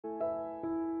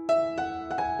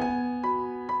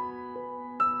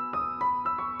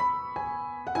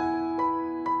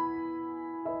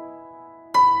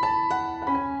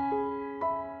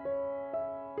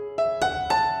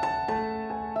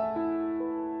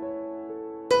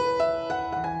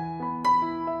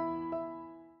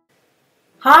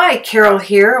Hi, Carol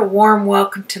here. A warm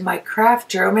welcome to my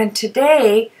craft room, and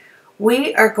today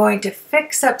we are going to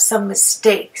fix up some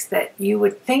mistakes that you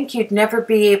would think you'd never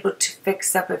be able to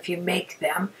fix up if you make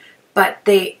them, but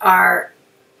they are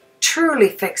truly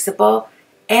fixable.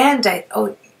 And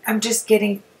I'm just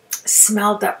getting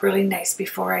smelled up really nice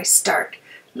before I start.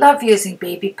 Love using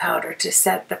baby powder to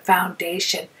set the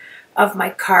foundation of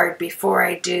my card before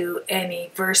I do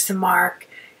any Versamark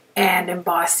and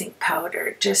embossing powder.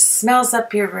 It just smells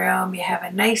up your room. You have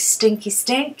a nice stinky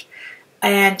stink,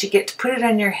 and you get to put it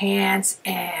on your hands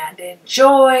and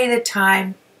enjoy the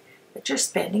time that you're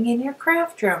spending in your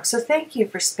craft room. So thank you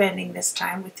for spending this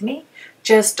time with me,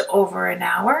 just over an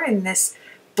hour in this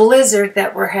blizzard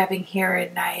that we're having here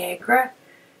in Niagara,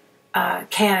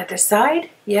 Canada side.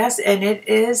 Yes, and it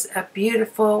is a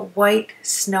beautiful white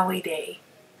snowy day.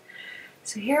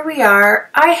 So here we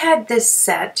are. I had this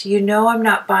set. You know I'm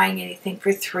not buying anything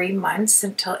for 3 months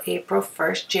until April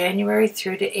 1st, January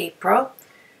through to April.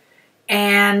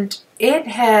 And it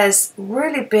has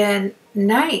really been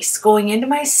nice going into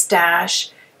my stash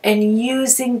and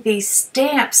using these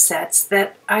stamp sets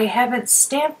that I haven't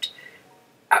stamped.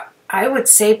 I would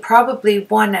say probably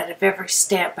one out of every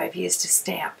stamp I've used to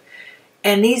stamp.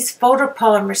 And these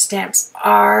photopolymer stamps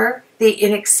are the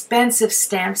inexpensive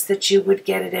stamps that you would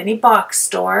get at any box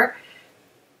store.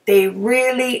 They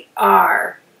really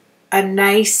are a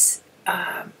nice,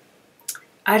 I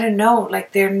don't know,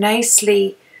 like they're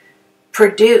nicely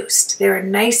produced. They're a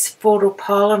nice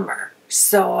photopolymer.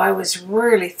 So I was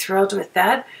really thrilled with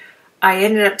that. I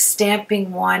ended up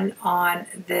stamping one on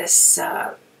this,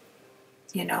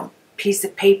 piece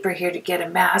of paper here to get a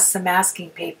mask, some masking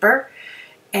paper.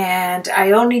 And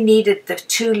I only needed the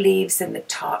 2 leaves in the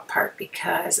top part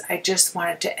because I just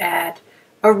wanted to add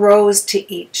a rose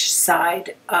to each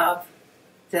side of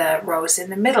the rose in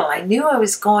the middle. I knew I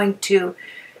was going to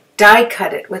die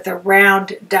cut it with a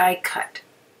round die cut.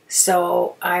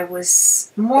 So I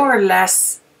was more or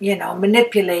less,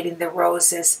 manipulating the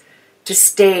roses to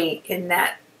stay in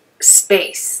that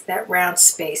space, that round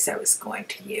space I was going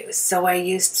to use. So I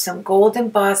used some gold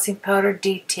embossing powder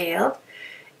detailed.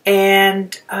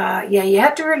 And you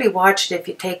have to really watch it if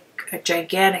you take a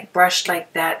gigantic brush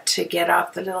like that to get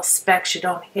off the little specks. You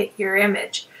don't hit your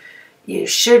image. You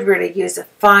should really use a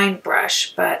fine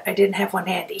brush, but I didn't have one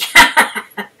handy.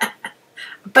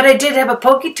 But I did have a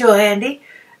pokey tool handy,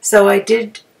 so I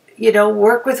did,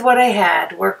 work with what I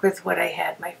had.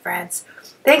 My friends.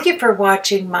 Thank you for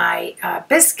watching my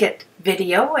biscuit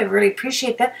video. I really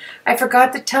appreciate that. I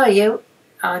forgot to tell you,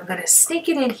 I'm going to sneak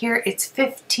it in here. It's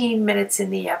 15 minutes in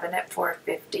the oven at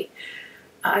 450.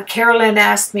 Carolyn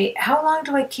asked me, how long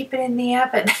do I keep it in the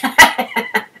oven?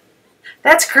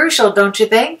 That's crucial, don't you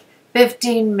think?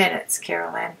 15 minutes,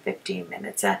 Carolyn, 15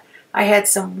 minutes. I had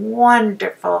some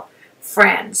wonderful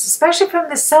friends, especially from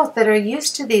the South, that are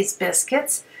used to these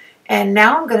biscuits. And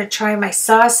now I'm going to try my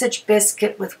sausage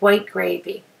biscuit with white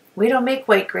gravy. We don't make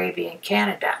white gravy in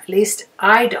Canada. At least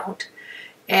I don't.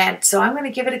 And so I'm going to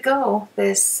give it a go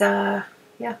this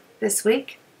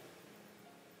week.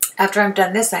 After I'm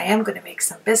done this, I am going to make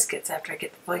some biscuits after I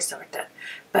get the voiceover done.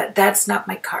 But that's not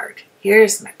my card.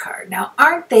 Here's my card. Now,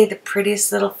 aren't they the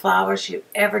prettiest little flowers you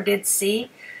ever did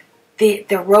see?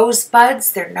 The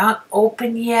rosebuds, they're not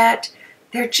open yet.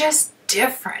 They're just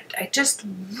different. I just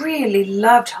really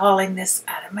loved hauling this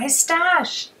out of my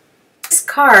stash. This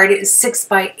card is 6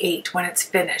 by 8 when it's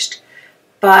finished.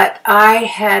 But I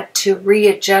had to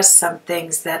readjust some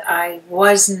things that I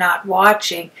was not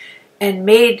watching and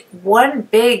made one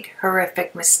big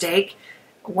horrific mistake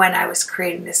when I was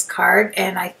creating this card.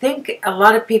 And I think a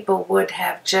lot of people would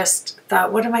have just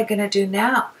thought, what am I going to do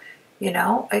now?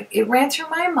 It ran through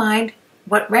my mind.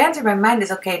 What ran through my mind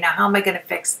is, okay, now how am I going to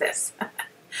fix this?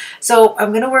 So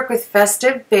I'm going to work with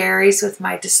Festive Berries with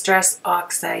my Distress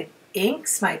Oxide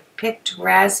inks, my picked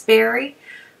raspberry.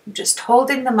 I'm just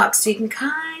holding them up so you can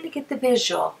kind of get the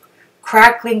visual.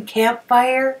 Crackling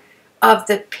campfire of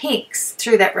the pinks.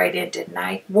 Threw that right in, didn't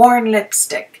I? Worn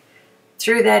lipstick.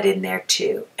 Threw that in there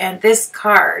too. And this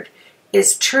card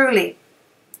is truly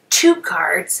 2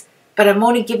 cards, but I'm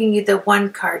only giving you the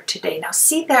 1 card today. Now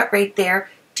see that right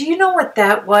there? Do you know what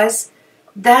that was?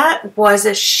 That was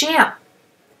a shim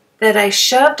that I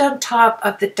shoved on top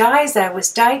of the dies I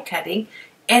was die cutting.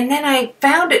 And then I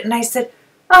found it and I said,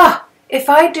 if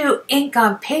I do ink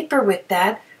on paper with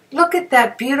that, look at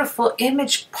that beautiful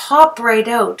image pop right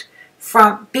out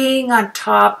from being on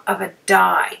top of a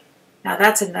die. Now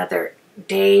that's another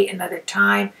day, another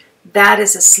time. That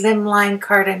is a slimline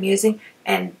card I'm using.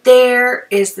 And there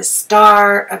is the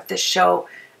star of the show,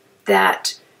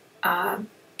 that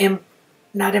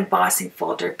not embossing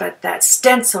folder, but that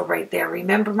stencil right there.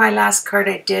 Remember my last card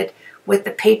I did with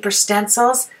the paper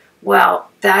stencils? Well,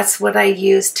 that's what I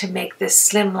used to make this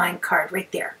slimline card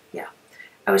right there. Yeah.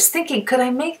 I was thinking, could I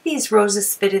make these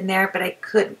roses fit in there? But I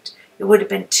couldn't. It would have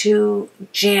been too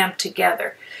jammed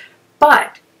together.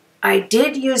 But I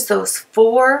did use those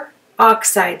 4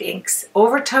 oxide inks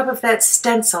over top of that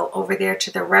stencil over there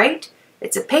to the right.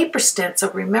 It's a paper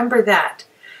stencil, remember that.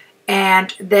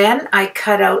 And then I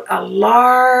cut out a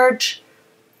large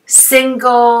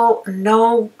single,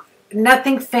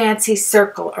 nothing fancy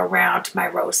circle around my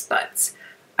rosebuds.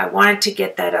 I wanted to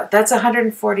get that out. That's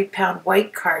 140-pound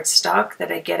white cardstock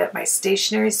that I get at my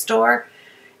stationery store.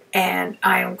 And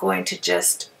I am going to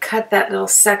just cut that little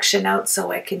section out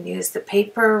so I can use the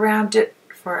paper around it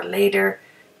for a later,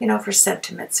 you know, for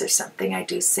sentiments or something. I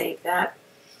do save that.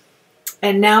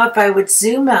 And now if I would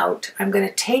zoom out, I'm going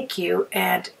to take you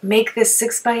and make this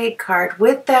 6x8 card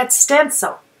with that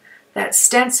stencil. That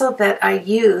stencil that I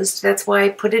used, that's why I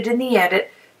put it in the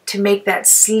edit, to make that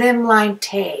slimline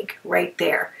tag right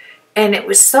there. And it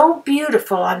was so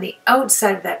beautiful on the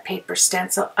outside of that paper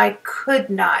stencil, I could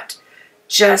not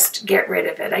just get rid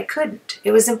of it. I couldn't.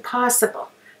 It was impossible.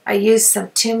 I used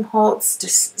some Tim Holtz,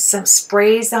 just some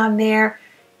sprays on there.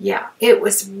 Yeah, it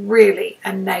was really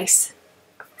a nice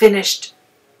finished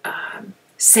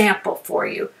sample for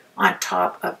you on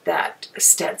top of that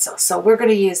stencil. So we're going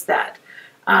to use that.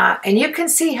 And you can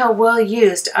see how well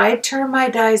used. I turn my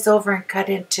dies over and cut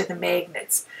into the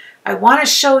magnets. I want to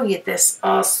show you this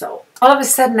also. All of a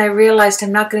sudden I realized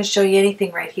I'm not going to show you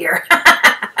anything right here.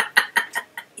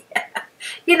 Yeah.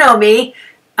 You know me.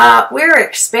 We're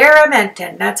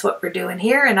experimenting. That's what we're doing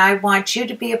here, and I want you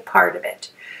to be a part of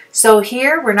it. So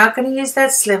here we're not going to use that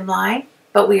slimline,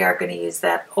 but we are going to use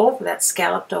that oval, that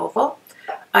scalloped oval.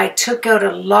 I took out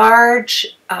a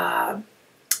large, I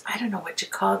don't know what you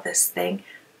call this thing,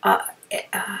 applicator,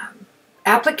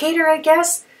 I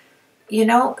guess. You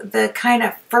know, the kind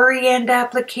of furry end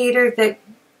applicator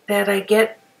that I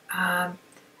get.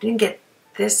 Didn't get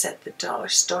this at the dollar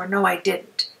store. No, I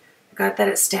didn't. I got that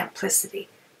at Stamplicity.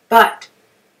 But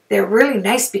they're really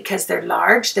nice because they're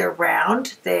large, they're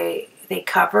round, they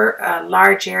cover a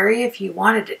large area if you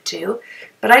wanted it to.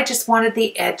 But I just wanted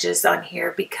the edges on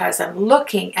here because I'm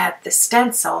looking at the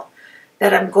stencil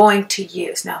that I'm going to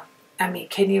use. Now, I mean,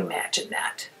 can you imagine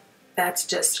that? That's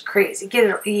just crazy. Get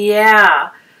it?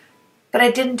 Yeah. But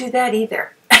I didn't do that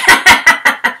either.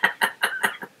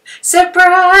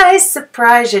 Surprise,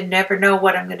 surprise. You never know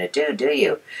what I'm going to do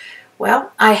you?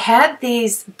 Well, I had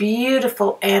these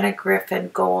beautiful Anna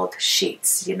Griffin gold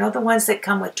sheets. You know, the ones that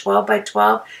come with 12 by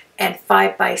 12 and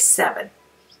 5 by 7.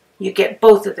 You get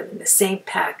both of them in the same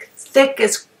pack. Thick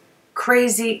as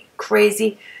crazy,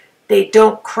 crazy. They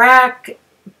don't crack.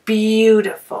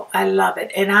 Beautiful. I love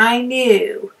it. And I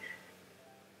knew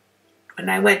when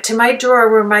I went to my drawer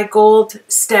where my gold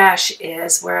stash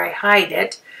is, where I hide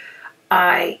it,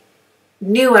 I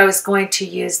knew I was going to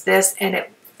use this, and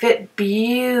it fit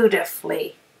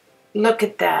beautifully. Look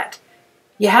at that.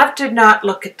 You have to not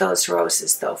look at those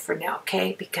roses though for now,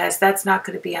 okay? Because that's not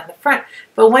going to be on the front.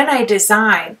 But when I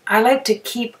design, I like to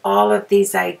keep all of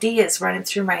these ideas running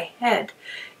through my head.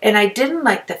 And I didn't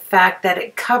like the fact that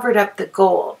it covered up the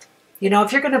gold. You know,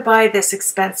 if you're going to buy this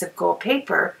expensive gold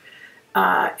paper,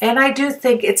 and I do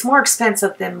think it's more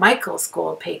expensive than Michael's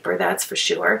gold paper, that's for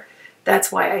sure.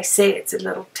 That's why I say it's a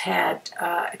little tad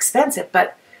expensive.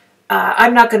 But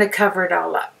I'm not going to cover it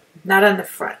all up. Not on the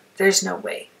front. There's no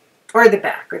way. Or the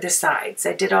back or the sides.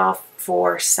 I did all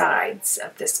 4 sides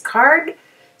of this card.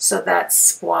 So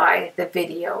that's why the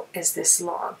video is this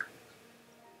long.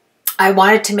 I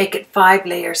wanted to make it 5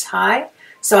 layers high.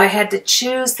 So I had to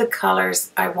choose the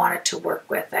colors I wanted to work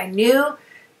with. I knew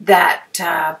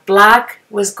that black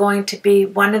was going to be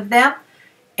one of them.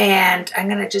 And I'm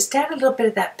going to just add a little bit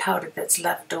of that powder that's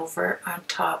left over on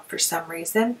top for some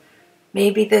reason.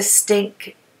 Maybe this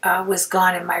stink was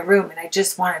gone in my room and I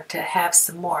just wanted to have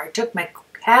some more. I took my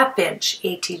 1/2-inch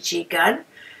ATG gun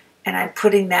and I'm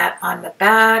putting that on the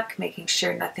back, making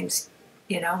sure nothing's,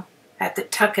 you know, I have to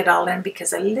tuck it all in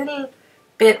because a little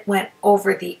bit went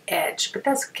over the edge, but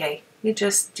that's okay. You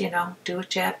just, you know, do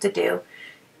what you have to do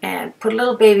and put a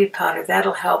little baby powder.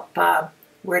 That'll help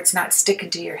where it's not sticking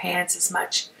to your hands as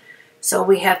much. So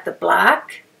we have the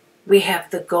black, we have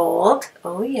the gold.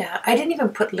 Oh yeah, I didn't even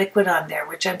put liquid on there,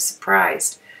 which I'm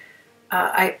surprised.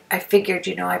 I figured,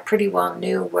 you know, I pretty well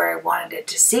knew where I wanted it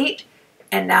to seat.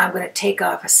 And now I'm going to take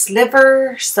off a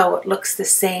sliver so it looks the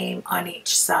same on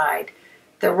each side.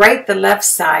 The left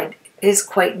side is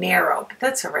quite narrow, but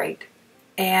that's all right.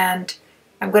 And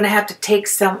I'm going to have to take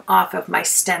some off of my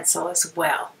stencil as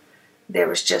well. there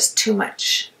was just too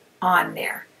much on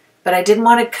there. But I didn't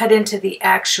want to cut into the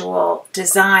actual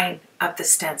design of the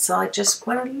stencil. I just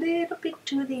went a little bit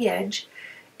to the edge,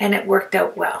 and it worked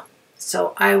out well.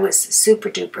 So I was super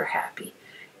duper happy.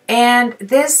 And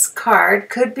this card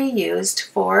could be used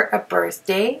for a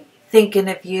birthday, thinking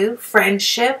of you,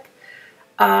 friendship,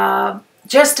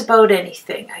 just about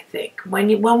anything, I think.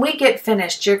 When we get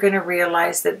finished, you're going to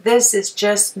realize that this is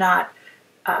just not,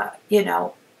 you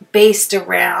know, based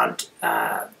around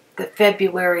the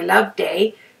February Love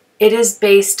Day. It is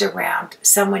based around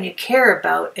someone you care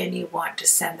about and you want to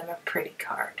send them a pretty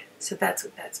card. So that's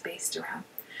what that's based around.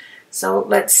 So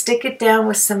let's stick it down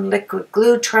with some liquid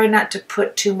glue. Try not to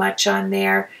put too much on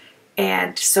there.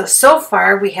 And so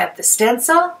far we have the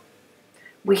stencil,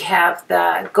 we have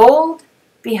the gold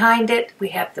behind it, we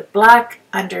have the black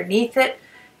underneath it,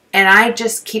 and I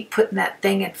just keep putting that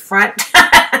thing in front.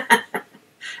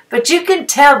 But you can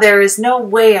tell there is no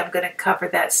way I'm going to cover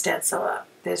that stencil up.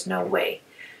 There's no way.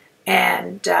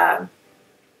 And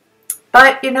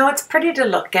but you know, it's pretty to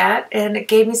look at, and it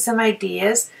gave me some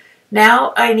ideas.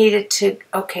 Now I needed to,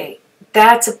 okay,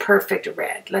 that's a perfect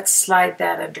red. Let's slide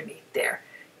that underneath there.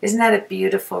 Isn't that a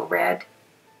beautiful red?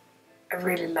 I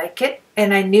really like it.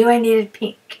 And I knew I needed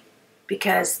pink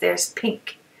because there's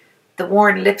pink. The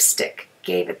worn lipstick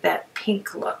gave it that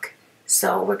pink look.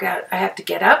 So I have to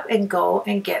get up and go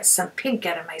and get some pink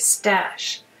out of my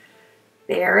stash.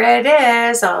 There it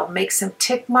is. I'll make some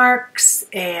tick marks,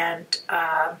 and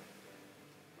I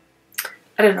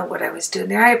don't know what I was doing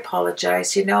there. I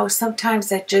apologize. You know,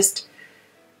 sometimes I just,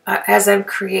 as I'm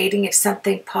creating, if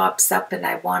something pops up and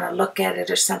I want to look at it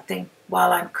or something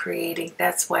while I'm creating,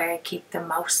 that's why I keep the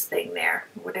mouse thing there,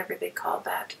 whatever they call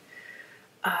that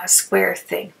square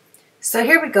thing. So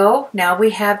here we go. Now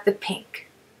we have the pink.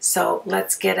 So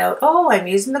let's get out. Oh, I'm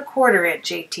using the 1/4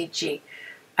 inch ATG.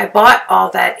 I bought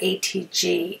all that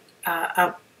ATG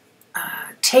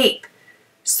tape.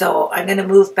 So I'm going to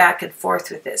move back and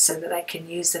forth with it so that I can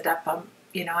use it up.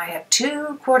 You know, I have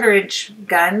 2 1/4 inch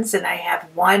guns and I have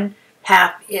 1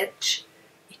 1/2 inch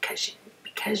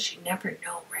because you never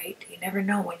know, right? You never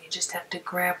know when you just have to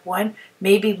grab one.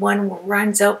 Maybe one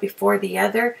runs out before the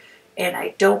other, and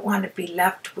I don't want to be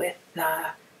left with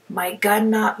my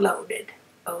gun not loaded.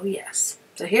 Oh yes.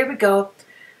 So here we go.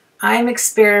 I'm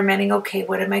experimenting. Okay,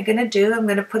 what am I going to do? I'm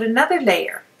going to put another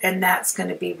layer, and that's going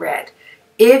to be red.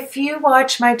 If you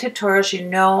watch my tutorials, you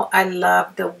know I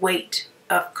love the weight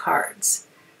of cards.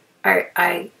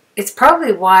 It's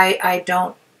probably why I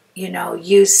don't, you know,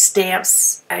 use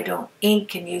stamps. I don't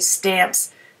ink and use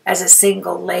stamps as a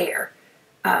single layer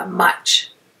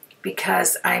much,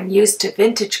 because I'm used to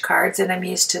vintage cards and I'm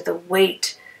used to the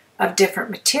weight of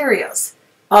different materials.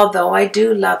 Although I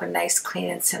do love a nice, clean,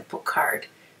 and simple card.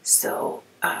 So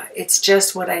it's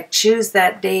just what I choose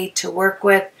that day to work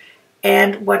with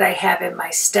and what I have in my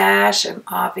stash. I'm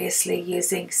obviously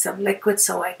using some liquid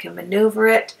so I can maneuver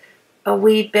it a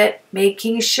wee bit,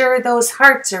 making sure those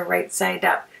hearts are right side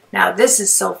up. Now this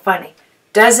is so funny.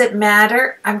 Does it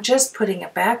matter? I'm just putting a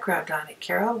background on it,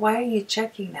 Carol. Why are you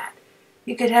checking that?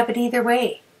 You could have it either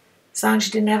way, as long as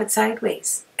you didn't have it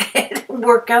sideways. It'd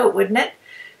work out, wouldn't it?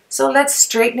 So let's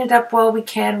straighten it up while we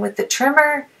can with the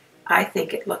trimmer. I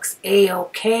think it looks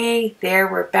a-okay.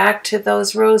 There, we're back to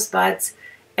those rosebuds.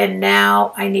 And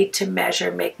now I need to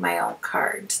measure, make my own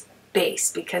cards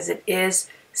base, because it is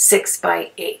 6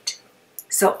 by 8.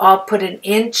 So I'll put an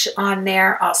inch on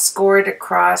there. I'll score it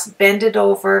across, bend it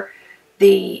over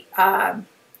the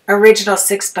original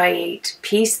 6 by 8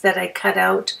 piece that I cut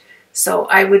out. So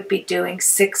I would be doing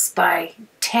 6 by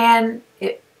 10,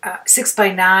 6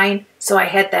 by 9, so I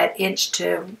had that inch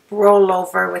to roll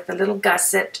over with a little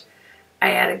gusset.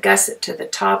 I add a gusset to the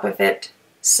top of it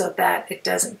so that it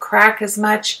doesn't crack as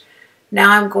much.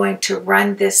 Now I'm going to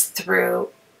run this through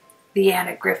the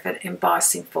Anna Griffin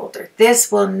embossing folder.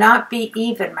 This will not be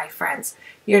even, my friends.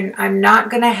 I'm not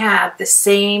going to have the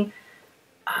same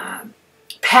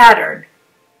pattern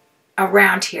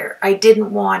around here. I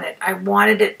didn't want it. I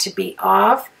wanted it to be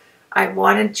off. I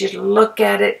wanted you to look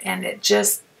at it and it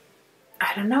just,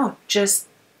 I don't know, just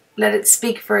let it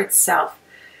speak for itself.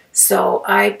 So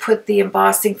I put the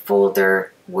embossing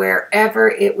folder wherever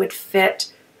it would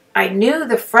fit. I knew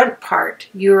the front part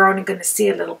you were only going to see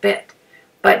a little bit,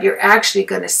 but you're actually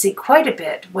going to see quite a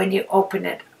bit when you open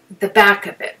it, the back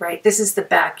of it, right? This is the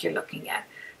back you're looking at.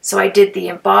 So I did the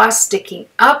emboss sticking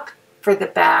up for the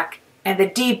back and the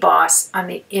deboss on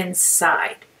the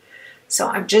inside. So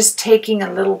I'm just taking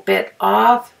a little bit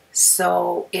off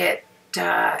so it,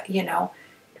 you know,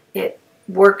 it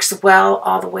works well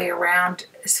all the way around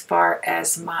as far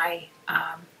as my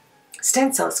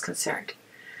stencil is concerned.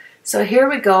 So here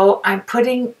we go.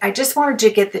 I just wanted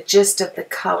to get the gist of the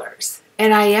colors.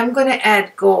 And I am going to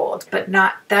add gold, but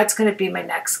that's going to be my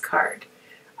next card.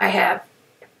 I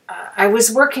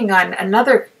was working on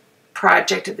another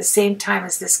project at the same time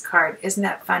as this card. Isn't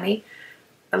that funny?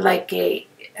 Like a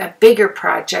bigger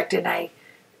project, and I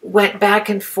went back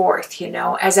and forth, you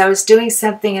know. As I was doing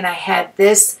something and I had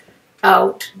this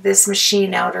out, this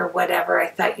machine out or whatever, I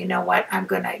thought, you know what, I'm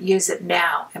going to use it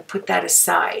now and put that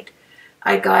aside.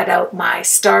 I got out my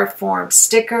star form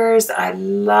stickers. I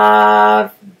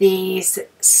love these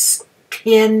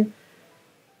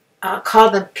I'll call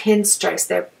them pinstripes.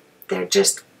 They're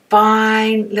just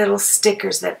fine little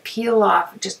stickers that peel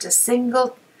off just a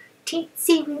single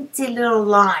teensy weensy little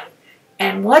line.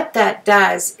 And what that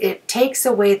does, it takes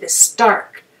away the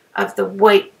stark of the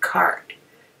white card.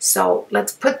 So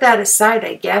let's put that aside,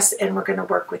 I guess, and we're going to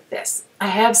work with this. I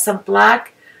have some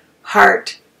black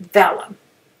heart vellum.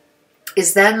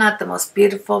 Is that not the most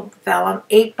beautiful vellum?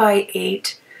 8 by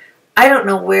 8. I don't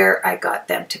know where I got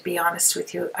them, to be honest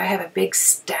with you. I have a big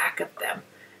stack of them.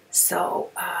 So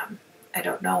I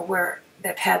don't know where.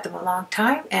 I've had them a long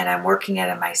time, and I'm working out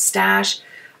of my stash.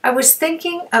 I was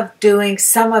thinking of doing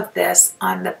some of this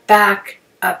on the back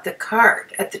of the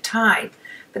card at the time.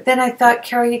 But then I thought,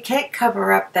 Carol, you can't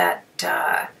cover up that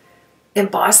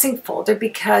embossing folder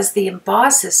because the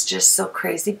emboss is just so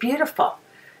crazy beautiful.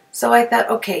 So I thought,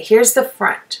 okay, here's the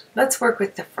front. Let's work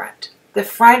with the front. The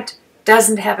front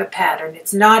doesn't have a pattern.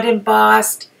 It's not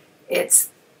embossed. It's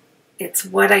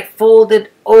what I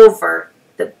folded over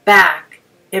the back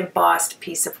embossed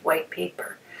piece of white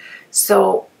paper.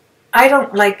 So I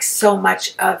don't like so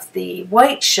much of the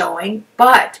white showing,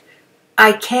 but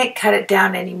I can't cut it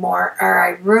down anymore or I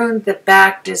ruined the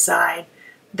back design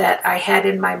that I had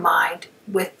in my mind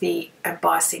with the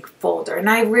embossing folder. And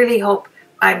I really hope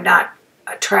I'm not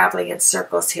traveling in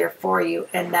circles here for you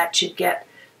and that you get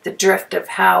the drift of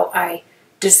how I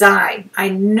design. I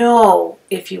know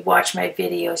if you watch my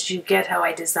videos, you get how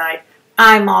I design.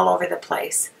 I'm all over the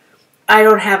place. I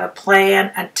don't have a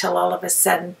plan until all of a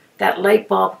sudden that light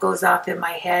bulb goes off in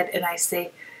my head and I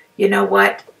say, you know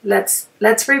what, let's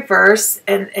reverse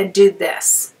and do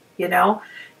this, you know.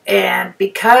 And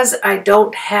because I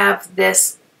don't have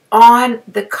this on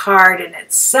the card in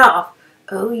itself,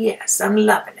 oh yes, I'm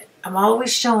loving it. I'm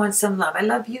always showing some love. I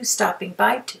love you stopping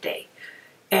by today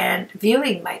and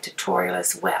viewing my tutorial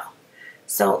as well.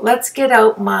 So let's get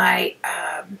out my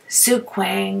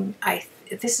Suquang.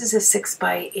 This is a 6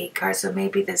 by 8 card, so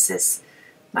maybe this is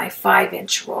my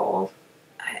 5-inch roll.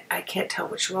 I can't tell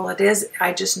which roll it is.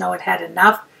 I just know it had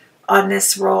enough on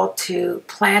this roll to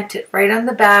plant it right on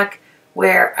the back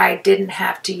where I didn't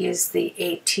have to use the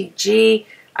ATG.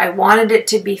 I wanted it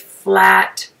to be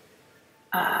flat.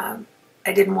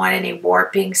 I didn't want any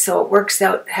warping, so it works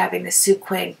out having the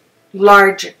Suquang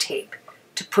larger tape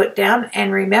to put down.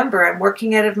 And remember, I'm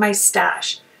working out of my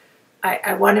stash.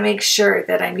 I want to make sure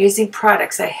that I'm using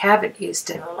products I haven't used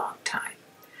in a long time.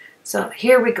 So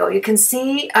here we go. You can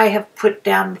see I have put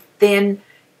down the thin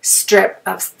strip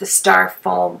of the star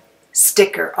foam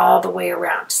sticker all the way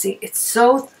around. See, it's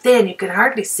so thin you can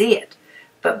hardly see it,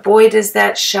 but boy does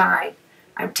that shine.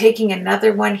 I'm taking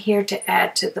another one here to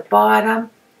add to the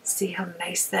bottom. See how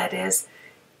nice that is?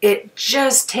 It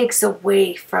just takes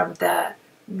away from the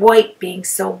white being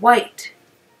so white.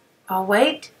 All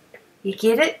white? You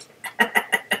get it?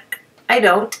 I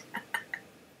don't.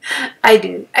 I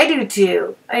do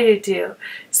too.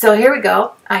 So here we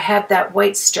go. I have that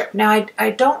white strip. Now I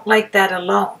don't like that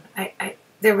alone.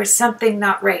 There was something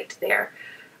not right there.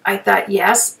 I thought,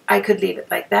 yes, I could leave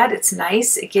it like that. It's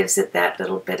nice. It gives it that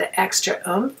little bit of extra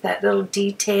oomph, that little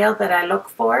detail that I look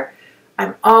for.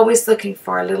 I'm always looking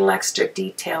for a little extra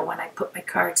detail when I put my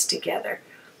cards together.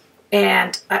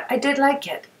 And I did like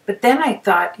it. But then I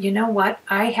thought, you know what?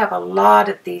 I have a lot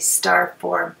of these star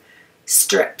form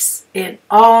strips in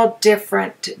all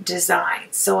different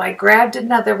designs. So I grabbed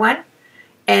another one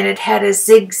and it had a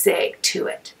zigzag to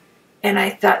it. And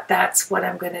I thought that's what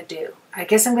I'm going to do. I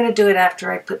guess I'm going to do it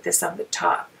after I put this on the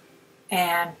top.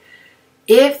 And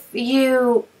if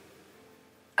you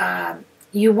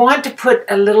want to put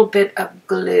a little bit of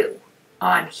glue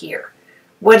on here,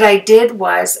 what I did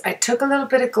was I took a little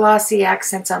bit of glossy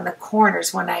accents on the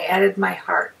corners when I added my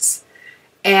hearts.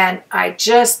 And I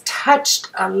just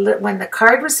touched a little, when the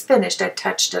card was finished, I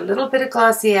touched a little bit of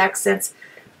glossy accents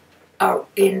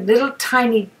in little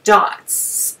tiny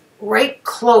dots right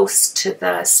close to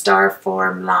the star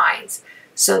form lines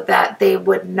so that they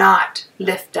would not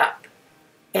lift up.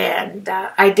 And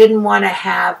I didn't want to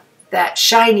have that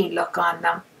shiny look on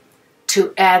them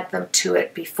to add them to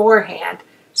it beforehand.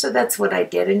 So that's what I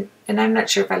did. And I'm not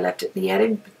sure if I left it in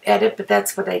the edit, but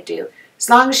that's what I do. As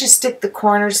long as you stick the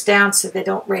corners down so they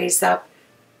don't raise up,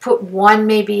 put one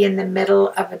maybe in the middle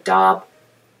of a daub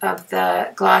of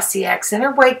the glossy accent,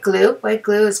 or white glue. White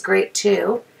glue is great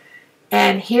too.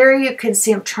 And here you can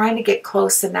see I'm trying to get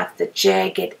close enough the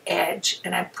jagged edge.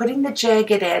 And I'm putting the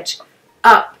jagged edge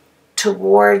up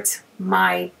towards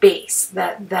my base,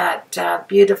 that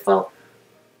beautiful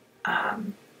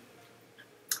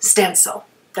stencil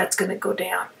that's going to go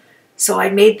down. So I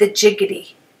made the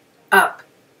jiggity up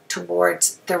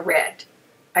towards the red.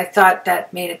 I thought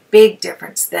that made a big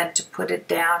difference then to put it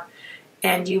down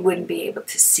and you wouldn't be able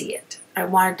to see it. I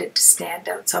wanted it to stand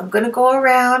out. So I'm going to go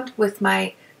around with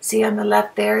my, see on the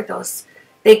left there, those,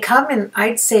 they come in,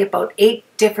 I'd say about 8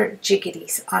 different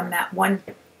jiggities on that one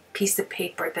piece of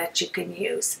paper that you can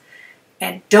use.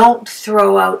 And don't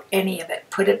throw out any of it.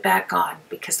 Put it back on,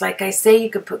 because like I say, you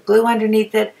can put glue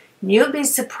underneath it and you'll be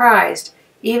surprised,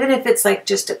 even if it's like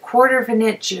just 1/4 of an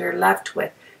inch you're left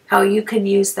with, how you can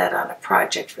use that on a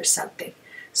project for something.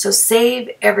 So save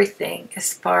everything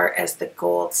as far as the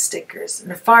gold stickers.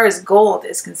 And as far as gold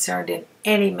is concerned in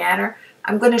any manner,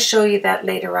 I'm going to show you that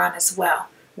later on as well,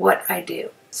 what I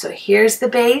do. So here's the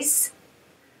base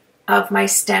of my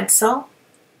stencil,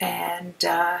 and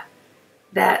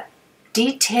that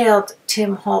detailed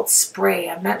Tim Holtz spray.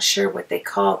 I'm not sure what they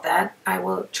call that. I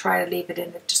will try to leave it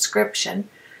in the description.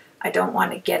 I don't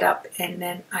want to get up and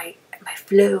then I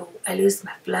lose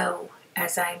my flow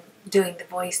as I'm doing the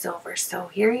voiceover. So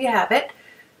here you have it.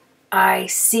 I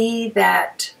see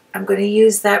that I'm going to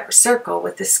use that circle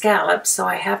with the scallop, so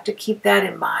I have to keep that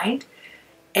in mind.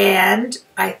 And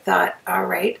I thought, all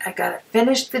right, I got to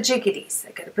finish the jiggities.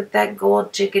 I got to put that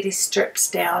gold jiggity strips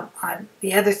down on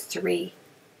the other 3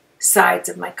 sides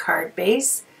of my card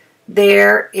base.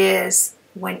 There is,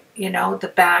 when you know, the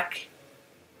back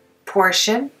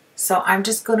portion. So I'm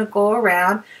just going to go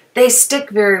around. They stick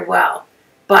very well,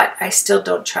 but I still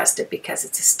don't trust it because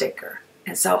it's a sticker.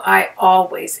 And so I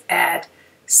always add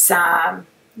some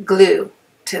glue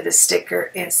to the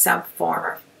sticker in some form,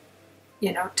 or,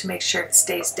 you know, to make sure it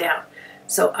stays down.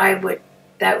 So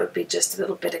that would be just a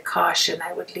little bit of caution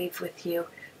I would leave with you,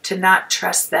 to not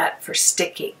trust that for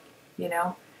sticking, you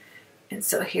know. And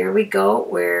so here we go.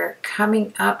 We're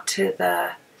coming up to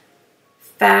the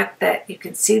fact that you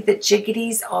can see the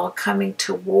jiggities all coming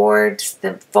towards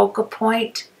the focal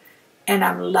point, and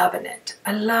I'm loving it.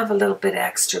 I love a little bit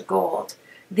extra gold.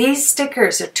 These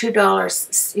stickers are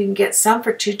 $2. You can get some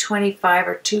for $2.25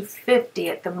 or $2.50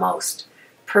 at the most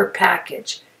per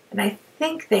package. And I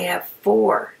think they have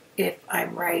 4, if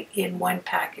I'm right, in one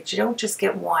package. You don't just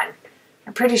get one.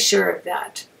 I'm pretty sure of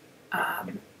that.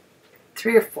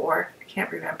 3 or 4, I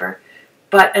can't remember.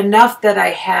 But enough that I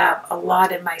have a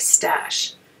lot in my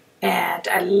stash. And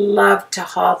I love to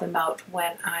haul them out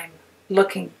when I'm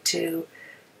looking to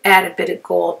add a bit of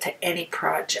gold to any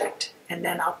project. And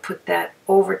then I'll put that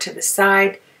over to the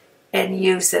side and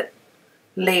use it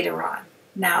later on.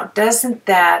 Now, doesn't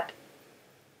that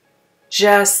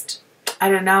just, I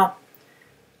don't know,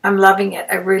 I'm loving it.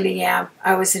 I really am.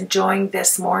 I was enjoying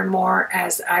this more and more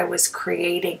as I was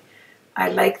creating. I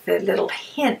like the little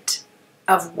hint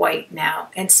of white now,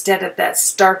 instead of that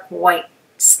stark white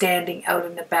standing out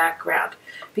in the background,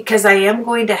 because I am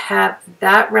going to have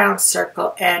that round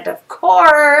circle and, of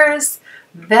course,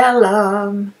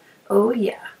 vellum. Oh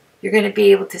yeah, you're going to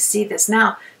be able to see this.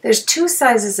 Now, there's 2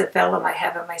 sizes of vellum I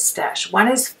have in my stash. One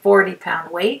is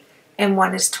 40-pound weight and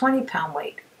one is 20-pound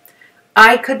weight.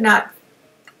 I could not,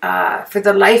 for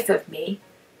the life of me,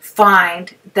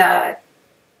 find the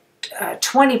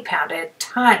 20-pound. I had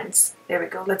tons. There we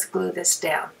go. Let's glue this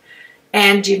down.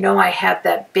 And you know I have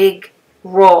that big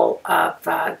roll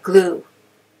of glue,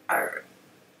 or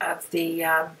of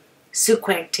the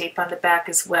Suquang tape on the back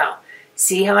as well.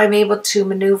 See how I'm able to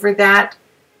maneuver that?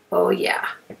 Oh yeah.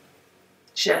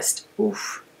 Just,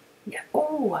 oof. Yeah.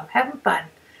 Oh, I'm having fun.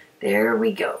 There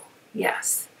we go.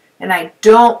 Yes. And I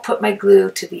don't put my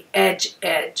glue to the edge.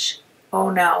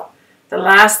 Oh no. The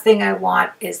last thing I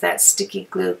want is that sticky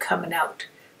glue coming out.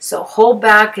 So hold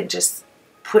back and just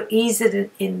ease it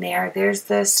in there. There's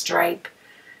the stripe.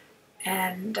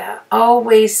 And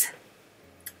always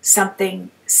something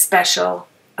special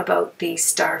about these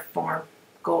star form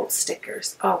gold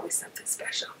stickers. Always something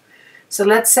special. So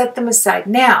let's set them aside.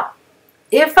 Now,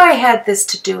 if I had this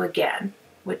to do again,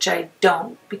 which I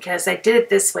don't because I did it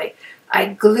this way, I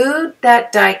glued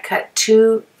that die cut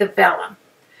to the vellum.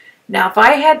 Now, if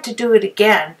I had to do it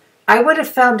again, I would have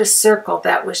found a circle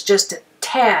that was just a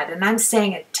tad, and I'm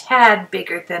saying a tad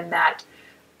bigger than that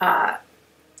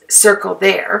circle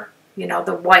there, you know,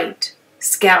 the white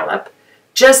scallop,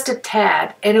 just a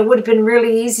tad, and it would have been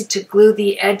really easy to glue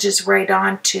the edges right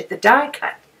onto the die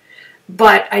cut.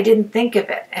 But I didn't think of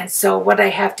it. And so what I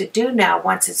have to do now,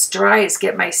 once it's dry, is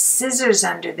get my scissors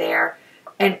under there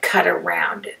and cut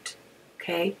around it.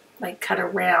 Okay, like cut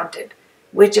around it.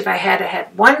 Which if I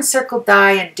had one circle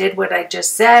die and did what I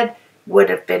just said,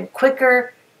 would have been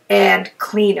quicker and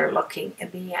cleaner looking in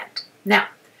the end. Now,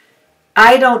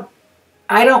 I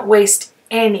don't waste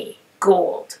any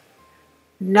gold.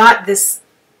 Not this,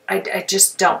 I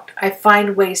just don't. I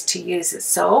find ways to use it.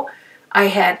 So I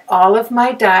had all of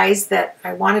my dies that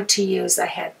I wanted to use. I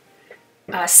had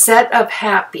a set of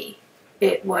happy.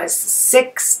 It was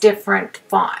 6 different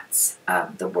fonts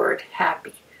of the word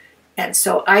happy. And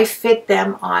so I fit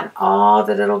them on all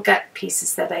the little gut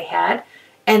pieces that I had.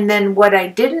 And then what I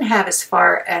didn't have as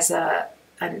far as a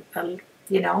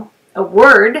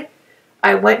word,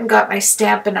 I went and got my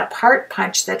Stampin' Up! Heart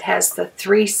punch that has the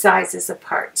 3 sizes of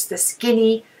hearts. The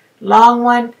skinny, long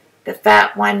one, the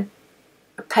fat one,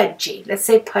 a pudgy, let's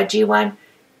say pudgy one,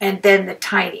 and then the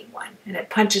tiny one. And it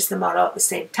punches them out all at the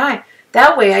same time.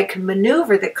 That way I can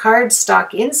maneuver the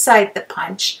cardstock inside the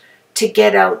punch to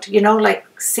get out, like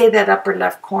say that upper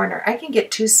left corner. I can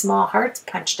get 2 small hearts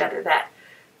punched out of that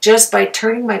just by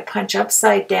turning my punch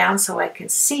upside down so I can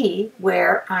see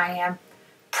where I am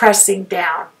pressing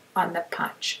down on the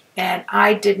punch. And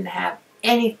I didn't have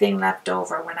anything left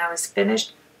over when I was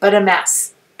finished but a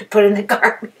mess to put in the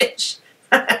garbage.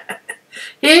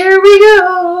 Here we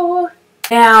go.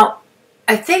 Now,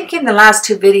 I think in the last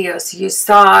 2 videos you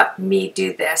saw me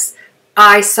do this.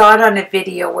 I saw it on a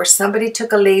video where somebody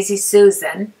took a Lazy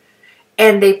Susan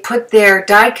and they put their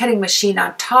die cutting machine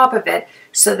on top of it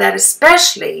so that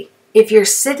especially if you're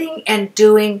sitting and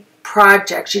doing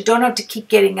projects, you don't have to keep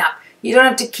getting up. You don't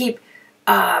have to keep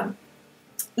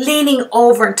leaning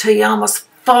over until you almost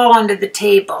fall onto the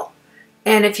table.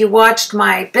 And if you watched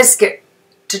my biscuit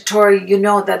tutorial, you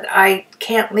know that I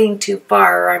can't lean too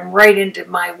far or I'm right into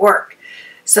my work.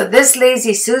 So this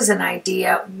Lazy Susan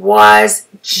idea was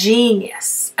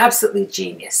genius, absolutely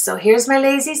genius. So here's my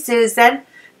Lazy Susan.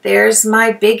 There's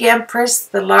my big Empress,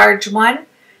 the large one.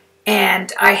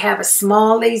 And I have a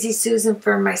small Lazy Susan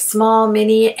for my small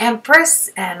mini Empress.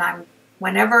 And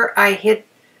whenever I hit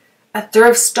a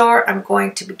thrift store, I'm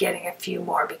going to be getting a few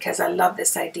more because I love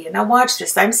this idea. Now watch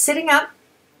this. I'm sitting up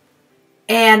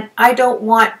and I don't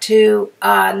want to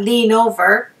lean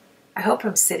over. I hope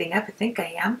I'm sitting up. I think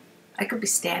I am. I could be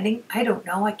standing. I don't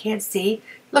know. I can't see.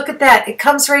 Look at that. It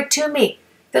comes right to me.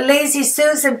 The Lazy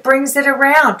Susan brings it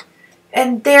around.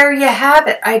 And there you have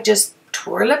it. I just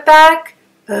twirl it back.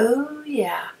 Oh,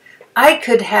 yeah. I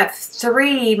could have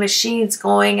 3 machines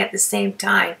going at the same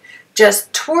time.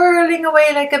 Just twirling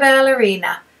away like a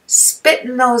ballerina.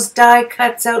 Spitting those die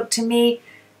cuts out to me.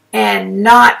 And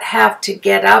not have to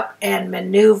get up and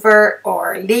maneuver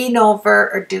or lean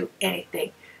over or do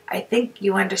anything. I think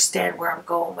you understand where I'm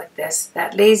going with this.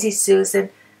 That Lazy Susan.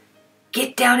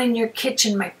 Get down in your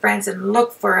kitchen, my friends, and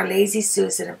look for a Lazy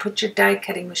Susan and put your die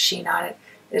cutting machine on it.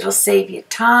 It'll save you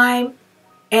time,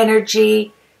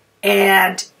 energy,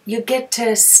 and you get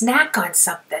to snack on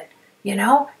something,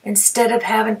 instead of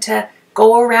having to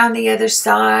go around the other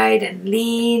side and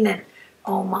lean. And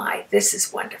oh my, this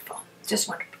is wonderful. Just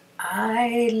wonderful.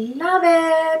 I love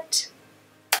it.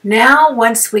 Now,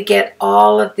 once we get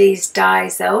all of these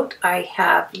dies out, I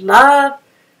have love,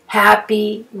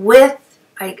 happy, with.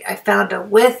 I found a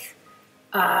with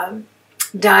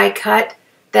die cut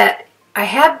that I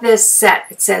have this set.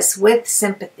 It says with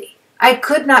sympathy. I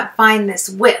could not find this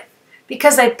with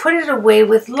because I put it away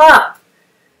with love.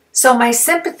 So my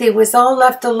sympathy was all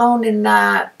left alone in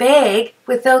the bag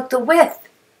without the with.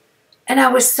 And I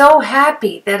was so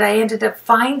happy that I ended up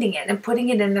finding it and putting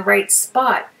it in the right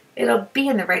spot. It'll be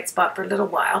in the right spot for a little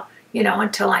while,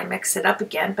 until I mix it up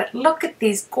again. But look at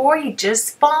these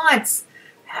gorgeous fonts.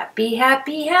 Happy,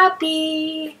 happy,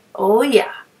 happy. Oh,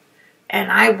 yeah. And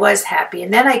I was happy.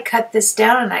 And then I cut this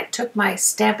down and I took my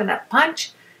Stampin' Up!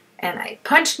 Punch and I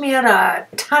punched me out a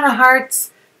ton of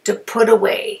hearts to put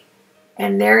away.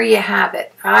 And there you have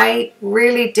it. I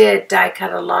really did die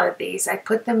cut a lot of these. I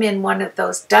put them in one of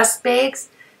those dust bags.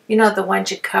 The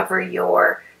ones you cover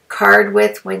your card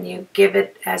with when you give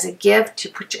it as a gift.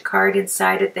 You put your card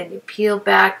inside it, then you peel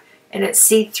back and it's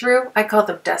see-through. I call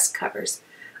them dust covers.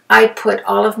 I put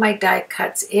all of my die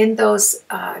cuts in those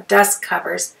dust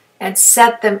covers and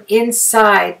set them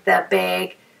inside the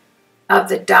bag of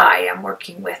the die I'm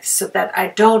working with so that I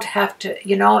don't have to,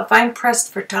 if I'm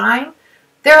pressed for time,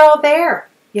 they're all there,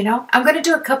 I'm going to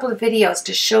do a couple of videos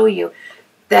to show you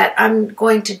that I'm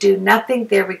going to do nothing.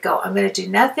 There we go. I'm going to do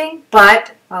nothing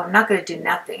but, well, I'm not going to do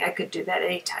nothing. I could do that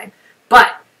anytime.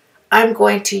 But I'm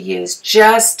going to use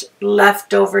just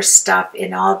leftover stuff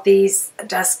in all these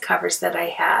dust covers that I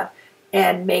have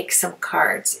and make some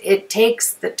cards. It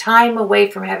takes the time away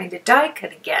from having to die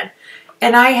cut again.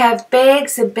 And I have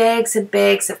bags and bags and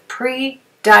bags of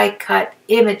pre-die cut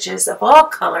images of all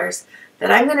colors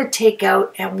that I'm going to take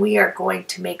out, and we are going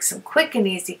to make some quick and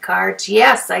easy cards.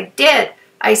 Yes, I did.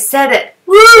 I said it.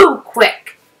 Woo!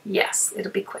 Quick. Yes,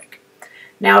 it'll be quick.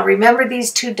 Now remember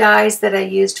these two dies that I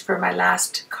used for my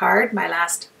last card, my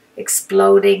last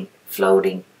exploding,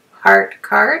 floating heart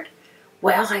card?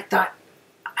 Well, I thought,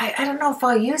 I don't know if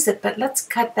I'll use it, but let's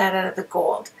cut that out of the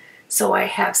gold. So I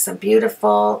have some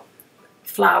beautiful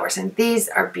flowers, and these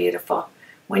are beautiful.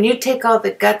 When you take all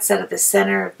the guts out of the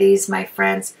center of these, my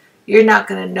friends, you're not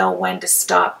going to know when to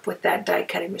stop with that die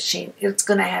cutting machine. It's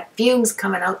going to have fumes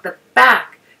coming out the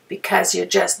back because you're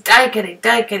just die cutting,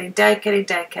 die cutting, die cutting,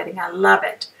 die cutting. I love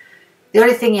it. The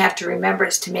only thing you have to remember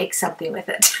is to make something with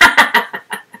it.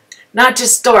 Not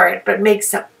just store it, but make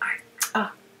some art.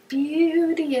 Oh,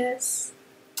 beauteous.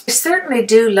 I certainly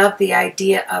do love the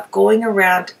idea of going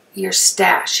around your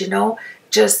stash, you know,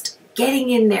 just getting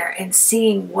in there and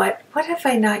seeing what have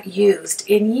I not used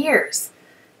in years.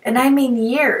 And I mean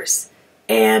years.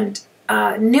 And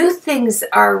new things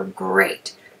are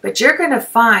great. But you're going to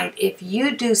find if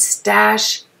you do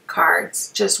stash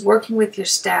cards, just working with your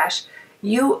stash,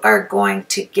 you are going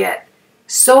to get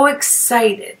so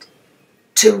excited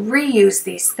to reuse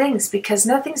these things because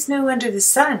nothing's new under the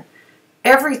sun.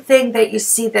 Everything that you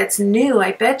see that's new,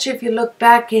 I bet you if you look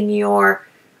back in your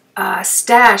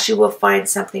stash, you will find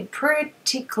something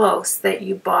pretty close that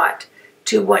you bought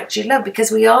to what you love, because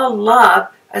we all love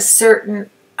a certain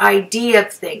idea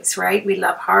of things, right? We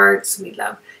love hearts, we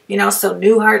love, you know, so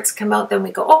new hearts come out, then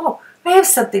we go, oh, I have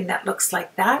something that looks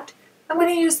like that. I'm going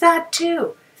to use that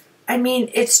too. I mean,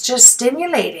 it's just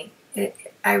stimulating.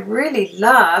 I really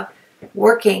love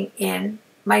working in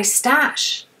my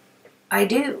stash. I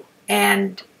do.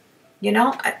 And, you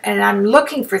know, and I'm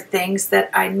looking for things that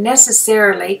I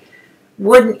necessarily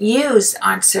wouldn't use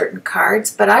on certain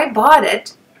cards, but I bought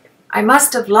it. I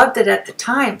must have loved it at the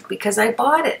time because I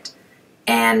bought it.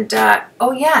 And,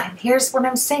 oh yeah, and here's what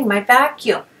I'm saying, my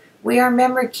vacuum. We Are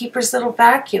Memory Keeper's little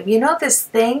vacuum. You know this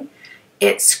thing?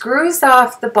 It screws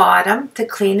off the bottom to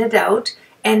clean it out,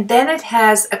 and then it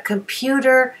has a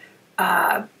computer,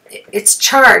 it's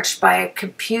charged by a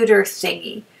computer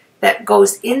thingy that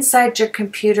goes inside your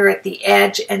computer at the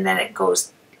edge, and then it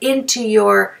goes into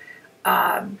your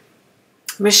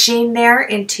machine there,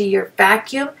 into your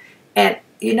vacuum. And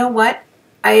you know what?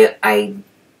 I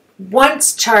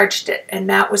once charged it, and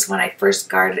that was when I first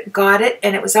got it,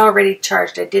 and it was already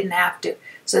charged. I didn't have to.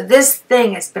 So this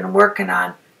thing has been working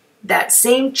on that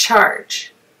same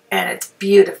charge, and it's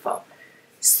beautiful.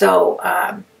 So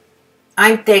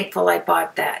I'm thankful I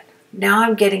bought that. Now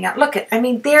I'm getting out. Look at, I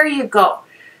mean, there you go.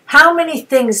 How many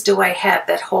things do I have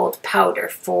that hold powder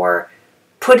for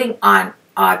putting on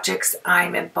objects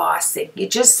I'm embossing? You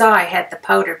just saw I had the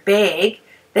powder bag.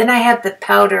 Then I have the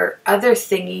powder other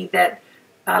thingy that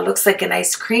looks like an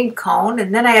ice cream cone.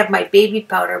 And then I have my baby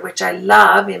powder, which I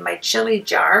love, in my chili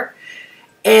jar.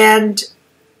 And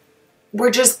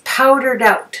we're just powdered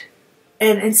out.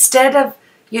 And instead of,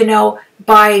 you know,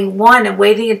 buying one and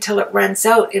waiting until it runs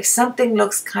out, if something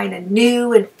looks kind of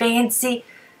new and fancy,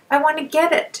 I want to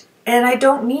get it. And I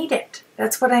don't need it.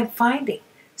 That's what I'm finding.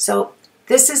 So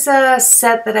this is a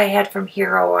set that I had from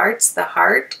Hero Arts, the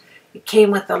heart. It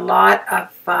came with a lot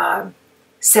of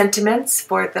sentiments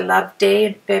for the Love Day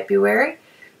in February.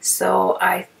 So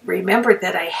I remembered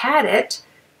that I had it.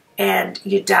 And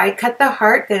you die cut the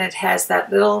heart, then it has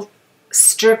that little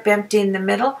strip empty in the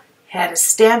middle. It had a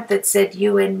stamp that said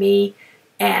you and me.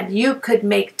 And you could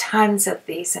make tons of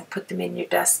these and put them in your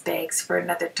dust bags for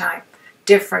another time.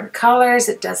 Different colors.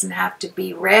 It doesn't have to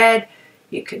be red.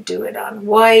 You could do it on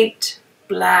white,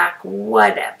 black,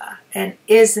 whatever. And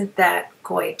isn't that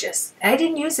gorgeous? I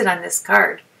didn't use it on this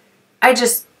card. I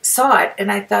just saw it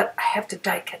and I thought, I have to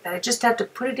die cut that. I just have to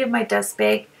put it in my dust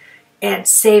bag and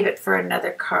save it for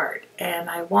another card. And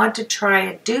I want to try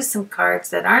and do some cards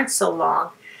that aren't so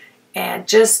long and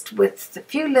just with a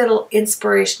few little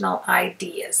inspirational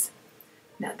ideas.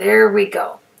 Now there we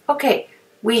go. Okay,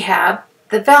 we have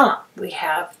the vellum. We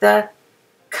have the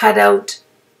cutout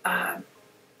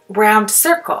round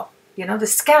circle, you know, the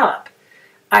scallop.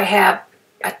 I have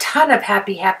a ton of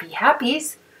happy, happy,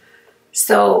 happies.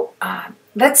 So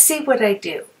let's see what I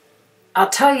do. I'll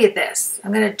tell you this.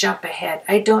 I'm going to jump ahead.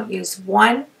 I don't use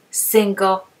one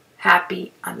single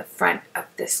happy on the front of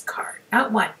this card.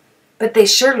 Not one. But they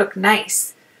sure look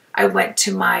nice. I went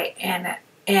to my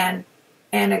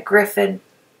Anna Griffin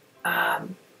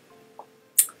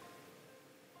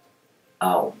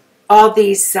oh, all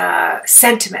these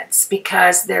sentiments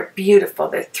because they're beautiful.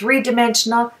 They're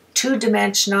three-dimensional,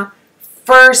 two-dimensional,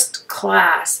 first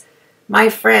class. My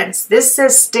friends, this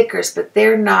says stickers, but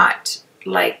they're not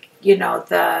like, you know,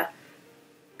 the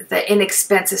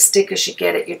inexpensive stickers you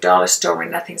get at your dollar store where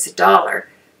nothing's a dollar.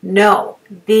 No,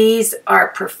 these are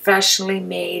professionally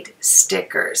made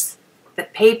stickers. The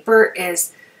paper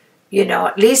is, you know,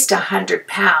 at least 100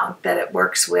 pounds that it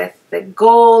works with. The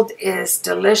gold is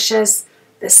delicious.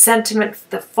 The sentiment,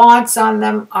 the fonts on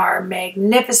them are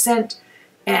magnificent.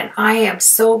 And I am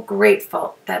so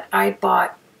grateful that I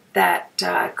bought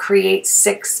that Create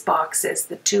 6 boxes,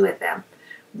 the 2 of them,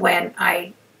 when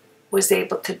I was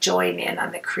able to join in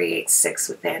on the Create 6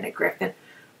 with Anna Griffin.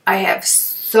 I have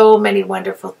so many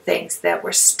wonderful things that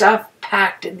were stuffed,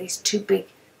 packed in these 2 big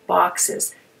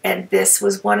boxes. And this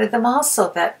was one of them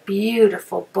also, that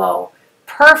beautiful bow.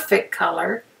 Perfect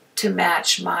color to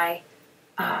match my,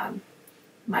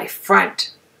 my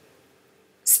front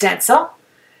stencil.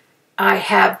 I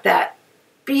have that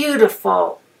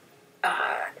beautiful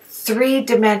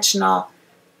 3-dimensional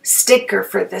sticker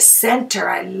for the center.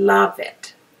 I love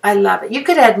it. I love it. You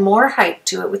could add more height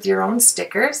to it with your own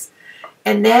stickers.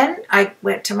 And then I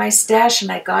went to my stash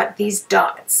and I got these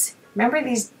dots. Remember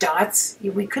these dots?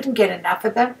 We couldn't get enough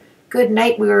of them. Good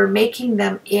night. We were making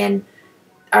them in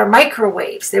our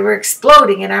microwaves. They were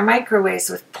exploding in our microwaves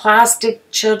with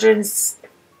plastic children's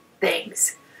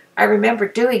things. I remember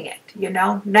doing it, you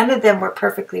know. None of them were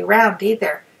perfectly round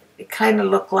either. They kind of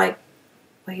looked like,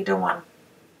 well, you don't want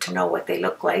to know what they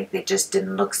look like. They just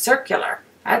didn't look circular.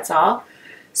 That's all.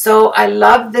 So I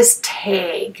love this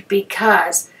tag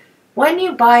because when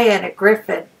you buy Anna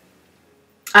Griffin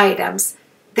items,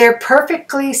 they're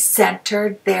perfectly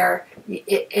centered.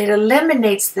 It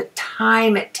eliminates the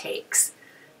time it takes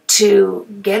to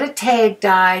get a tag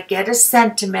die, get a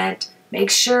sentiment,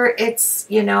 make sure it's,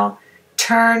 you know,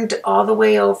 turned all the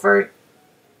way over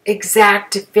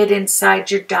exact to fit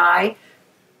inside your die.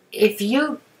 If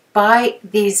you buy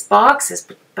these boxes,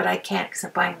 but I can't because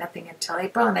I'm buying nothing until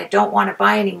April, and I don't want to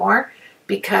buy any more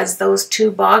because those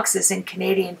 2 boxes in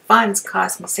Canadian funds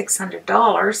cost me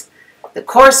 $600. The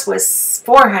course was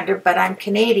 $400, but I'm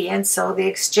Canadian, so the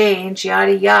exchange,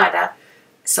 yada yada.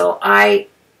 So I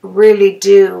really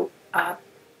do,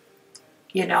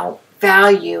 you know,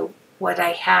 value what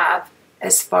I have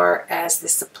as far as the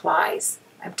supplies.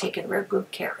 I'm taking real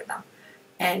good care of them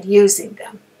and using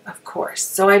them, of course.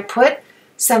 So I put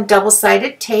some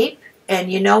double-sided tape,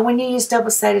 and you know when you use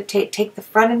double-sided tape, take the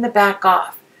front and the back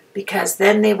off because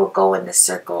then they will go in the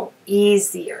circle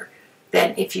easier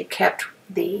than if you kept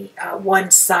the one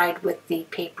side with the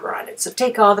paper on it. So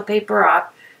take all the paper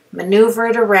off, maneuver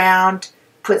it around,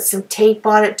 put some tape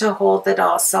on it to hold it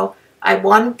also. I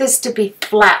wanted this to be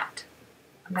flat.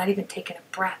 I'm not even taking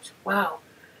a breath. Wow.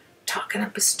 Talking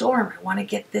up a storm. I want to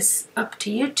get this up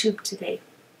to YouTube today.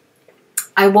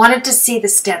 I wanted to see the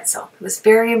stencil. It was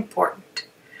very important.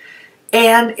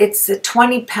 And it's a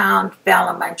 20-pound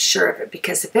vellum, I'm sure of it,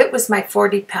 because if it was my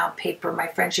 40-pound paper, my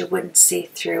friends, you wouldn't see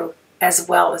through as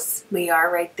well as we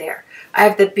are right there. I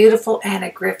have the beautiful Anna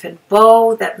Griffin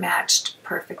bow that matched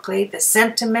perfectly. The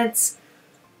sentiments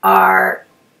are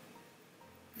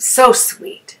so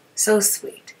sweet, so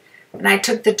sweet. And I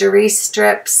took the Doris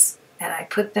strips and I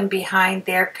put them behind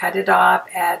there, cut it off,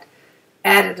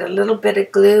 added a little bit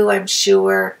of glue, I'm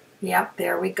sure. Yep,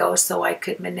 there we go, so I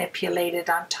could manipulate it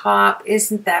on top.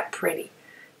 Isn't that pretty?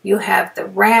 You have the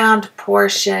round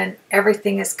portion.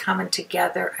 Everything is coming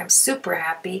together. I'm super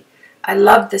happy. I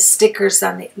love the stickers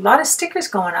on a lot of stickers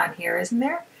going on here, isn't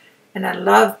there? And I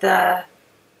love the,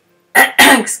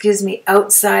 excuse me,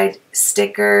 outside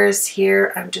stickers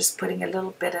here. I'm just putting a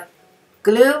little bit of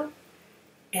glue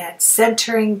and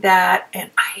centering that, and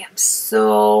I am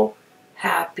so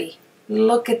happy.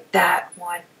 Look at that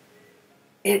one.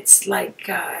 It's like,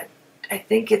 I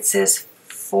think it says,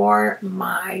 "For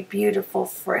my beautiful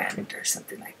friend," or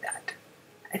something like that.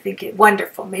 I think it,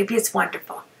 wonderful. Maybe it's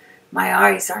wonderful. My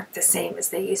eyes aren't the same as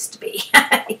they used to be.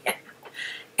 Yeah.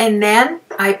 And then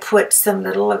I put some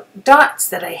little dots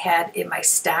that I had in my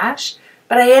stash,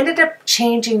 but I ended up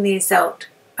changing these out.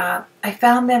 I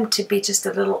found them to be just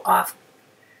a little off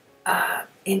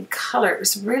in color. It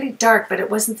was really dark, but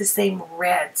it wasn't the same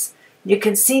reds. You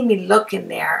can see me look in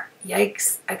there.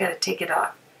 Yikes, I got to take it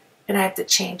off. And I have to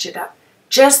change it up.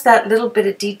 Just that little bit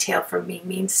of detail for me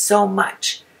means so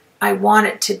much. I want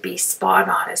it to be spot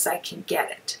on as I can get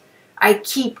it. I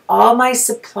keep all my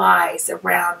supplies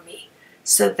around me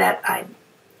so that I'm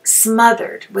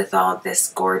smothered with all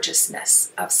this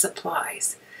gorgeousness of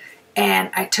supplies. And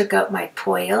I took out my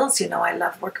pearls. You know, I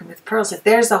love working with pearls. If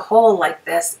there's a hole like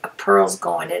this, a pearl's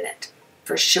going in it.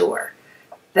 for sure.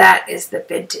 That is the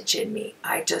vintage in me.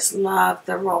 I just love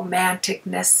the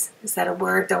romanticness. Is that a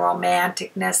word? The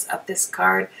romanticness of this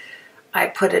card. I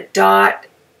put a dot,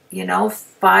 you know,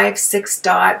 5, 6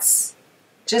 dots,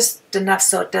 just enough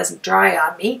so it doesn't dry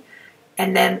on me.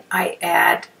 And then I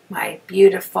add my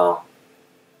beautiful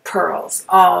pearls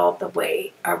all the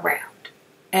way around.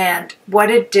 And what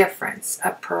a difference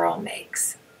a pearl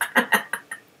makes.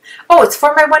 Oh, it's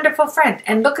for my wonderful friend.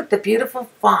 And look at the beautiful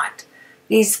font.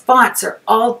 These fonts are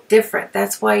all different.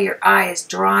 That's why your eye is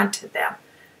drawn to them.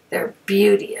 They're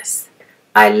beauteous.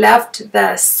 I left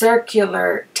the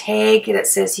circular tag that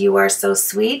says "You are so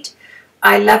sweet."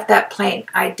 I left that plain.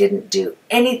 I didn't do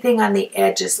anything on the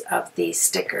edges of these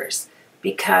stickers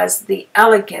because the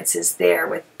elegance is there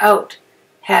without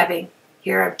having,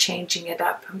 here I'm changing it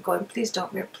up. I'm going, please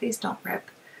don't rip, please don't rip.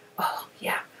 Oh,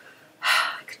 yeah.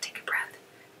 I could take a breath.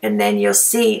 And then you'll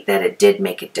see that it did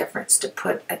make a difference to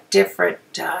put a different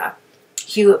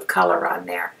hue of color on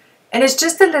there. And it's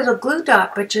just a little glue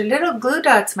dot, but your little glue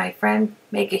dots, my friend,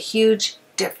 make a huge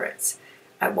difference.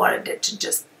 I wanted it to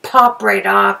just pop right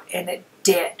off, and it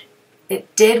did.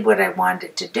 It did what I wanted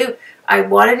it to do. I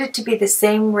wanted it to be the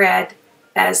same red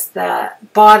as the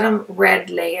bottom red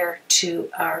layer to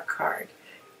our card.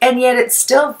 And yet it's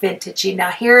still vintagey.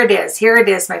 Now here it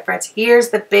is, my friends. Here's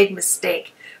the big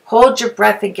mistake. Hold your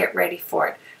breath and get ready for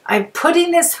it. I'm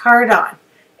putting this heart on,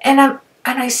 and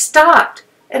I stopped.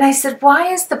 And I said, why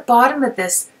is the bottom of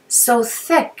this so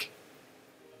thick?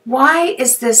 Why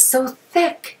is this so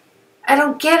thick? I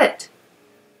don't get it.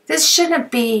 This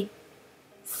shouldn't be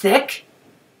thick.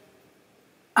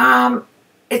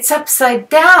 It's upside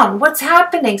down. What's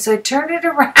happening? So I turned it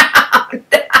around.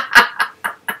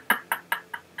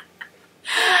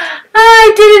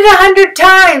 I did it 100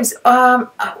 times.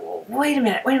 Wait a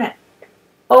minute.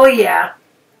 Oh yeah.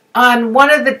 On one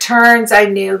of the turns, I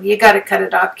knew you got to cut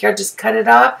it off. Carol, just cut it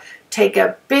off. Take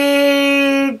a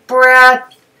big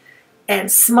breath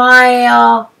and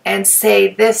smile and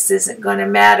say, this isn't going to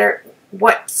matter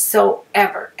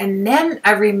whatsoever. And then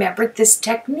I remembered this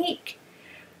technique.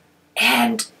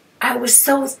 And I was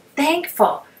so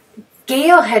thankful.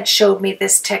 Gail had showed me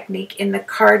this technique in the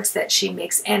cards that she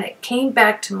makes, and it came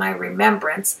back to my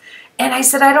remembrance. And I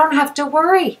said, I don't have to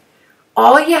worry.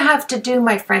 All you have to do,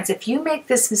 my friends, if you make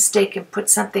this mistake and put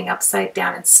something upside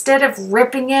down, instead of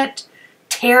ripping it,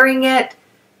 tearing it,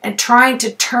 and trying to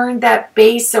turn that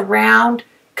base around,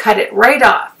 cut it right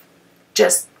off.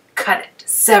 Just cut it,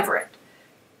 sever it.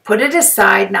 Put it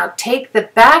aside. Now take the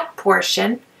back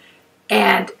portion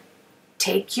and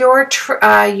take your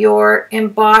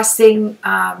embossing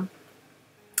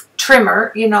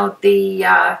trimmer, you know,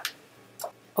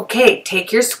 okay,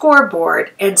 take your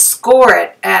scoreboard and score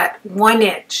it at 1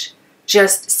 inch.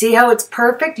 Just see how it's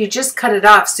perfect? You just cut it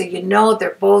off so you know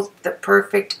they're both the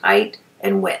perfect height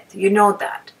and width. You know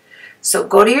that. So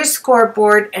go to your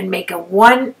scoreboard and make a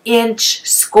 1 inch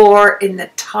score in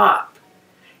the top.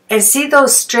 And see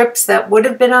those strips that would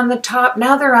have been on the top?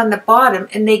 Now they're on the bottom,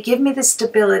 and they give me the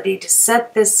stability to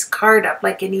set this card up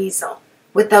like an easel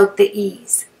without the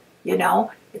ease. You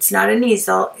know, it's not an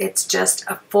easel, it's just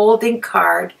a folding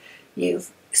card.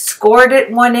 You've scored it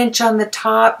 1 inch on the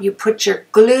top. You put your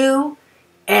glue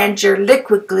and your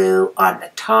liquid glue on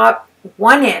the top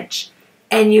 1 inch,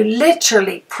 and you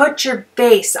literally put your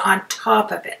base on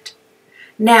top of it.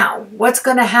 Now, what's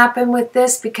going to happen with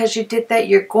this? Because you did that,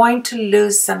 you're going to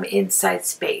lose some inside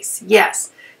space.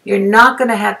 Yes, you're not going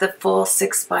to have the full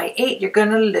 6 by 8. You're going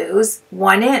to lose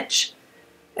 1 inch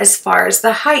as far as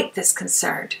the height is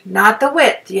concerned. Not the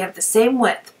width. You have the same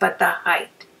width, but the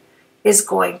height is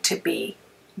going to be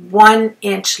 1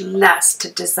 inch less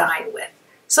to design with.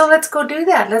 So let's go do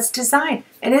that. Let's design.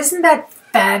 And isn't that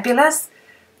fabulous?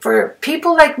 For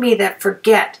people like me that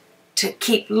forget to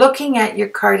keep looking at your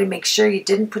card and make sure you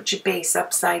didn't put your base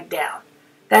upside down.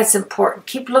 That's important.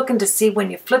 Keep looking to see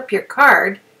when you flip your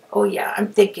card. Oh yeah,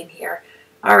 I'm thinking here.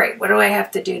 All right, what do I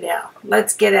have to do now?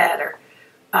 Let's get at her.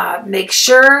 Make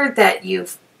sure that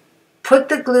you've put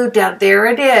the glue down. There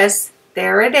it is.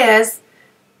 There it is.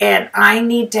 And I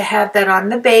need to have that on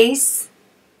the base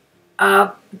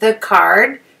of the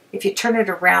card. If you turn it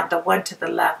around, the one to the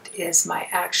left is my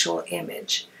actual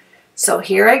image. So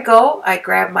here I go. I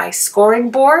grab my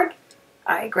scoring board,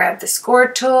 I grab the score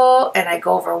tool, and I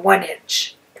go over 1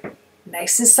 inch.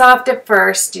 Nice and soft at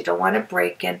first. You don't want it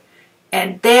breaking.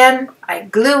 And then I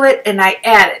glue it and I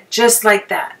add it just like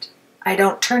that. I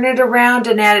don't turn it around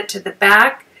and add it to the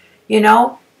back. You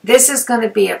know, this is going to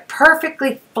be a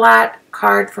perfectly flat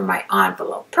card for my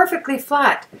envelope. Perfectly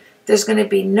flat. There's going to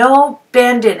be no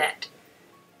bend in it.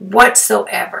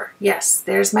 whatsoever. Yes,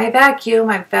 there's my vacuum.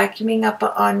 I'm vacuuming up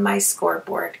on my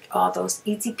scoreboard. All those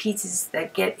easy pieces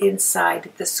that get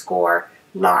inside the score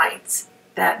lines.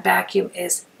 That vacuum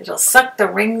it'll suck the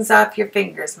rings off your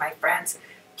fingers, my friends.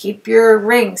 Keep your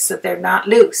rings so they're not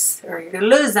loose, or you're going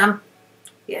to lose them.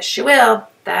 Yes, you will.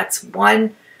 That's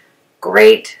one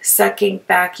great sucking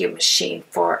vacuum machine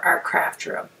for our craft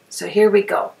room. So here we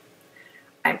go.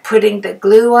 I'm putting the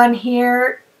glue on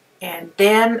here, and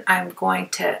then I'm going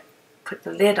to put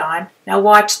the lid on. Now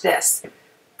watch this.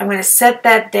 I'm going to set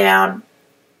that down,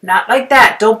 not like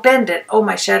that. Don't bend it. Oh,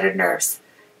 my shattered nerves.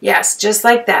 Yes, just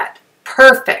like that.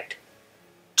 Perfect.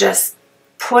 Just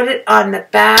put it on the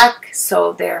back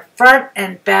so they're front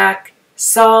and back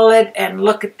solid, and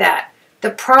look at that.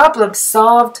 The problem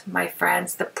solved, my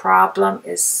friends. The problem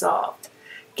is solved.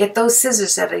 Get those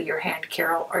scissors out of your hand,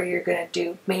 Carol, or you're going to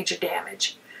do major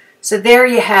damage. So there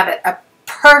you have it. A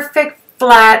perfect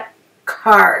flat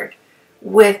card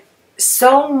with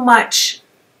so much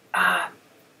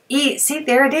see,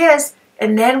 there it is.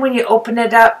 And then when you open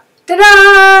it up,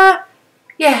 ta-da!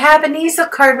 You have an easel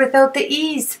card without the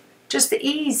E's. Just the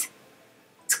E's.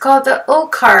 It's called the O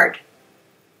card.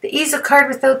 The easel card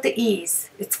without the E's.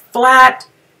 It's flat,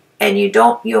 and you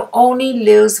only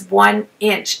lose 1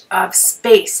 inch of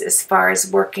space as far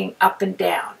as working up and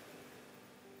down.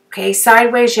 Okay,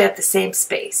 sideways you have the same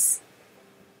space.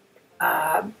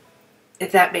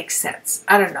 If that makes sense.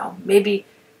 I don't know. Maybe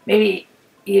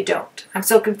you don't. I'm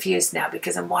so confused now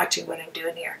because I'm watching what I'm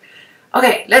doing here.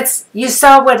 Okay, you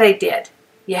saw what I did.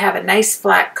 You have a nice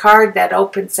flat card that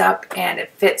opens up, and it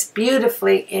fits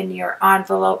beautifully in your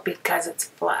envelope because it's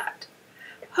flat.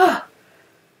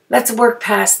 Let's work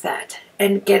past that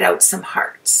and get out some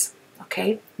hearts.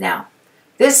 Okay, now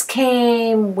this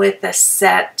came with a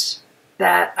set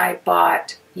that I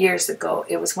bought years ago.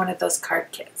 It was one of those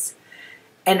card kits,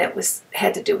 and it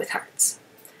had to do with hearts.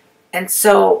 And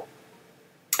so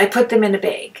I put them in a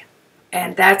bag.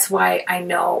 And that's why I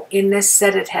know in this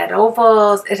set it had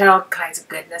ovals, it had all kinds of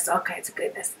goodness, all kinds of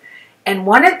goodness. And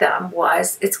one of them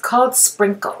it's called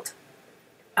Sprinkled.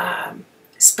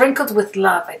 Sprinkled with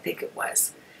Love, I think it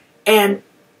was. And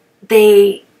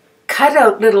they cut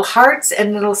out little hearts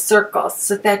and little circles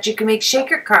so that you can make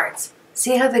shaker cards.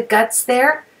 See how the guts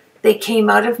there? They came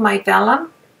out of my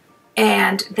vellum.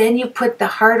 And then you put the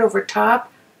heart over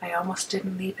top. I almost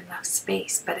didn't leave enough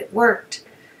space, but it worked.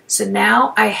 So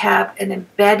now I have an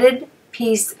embedded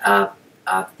piece of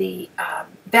the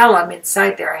vellum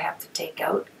inside there I have to take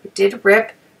out. It did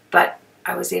rip, but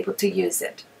I was able to use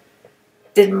it.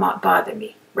 Didn't bother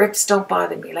me. Rips don't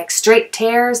bother me. Like straight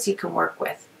tears you can work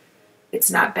with.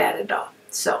 It's not bad at all.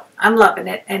 So I'm loving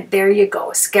it. And there you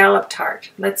go, a scalloped heart.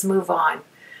 Let's move on.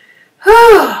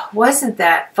 Whew, wasn't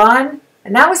that fun?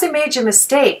 And that was a major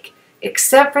mistake,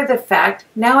 except for the fact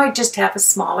now I just have a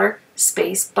smaller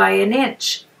space by 1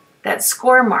 inch. That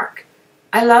score mark.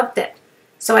 I loved it.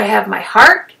 So I have my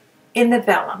heart in the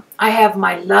vellum. I have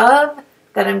my love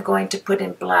that I'm going to put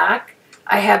in black.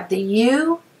 I have the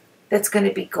U that's going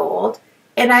to be gold.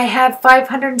 And I have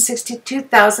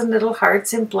 562,000 little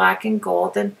hearts in black and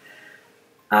gold, and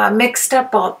mixed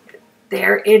up all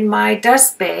there in my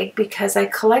dust bag because I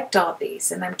collect all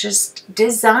these. And I'm just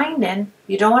designing.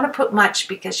 You don't want to put much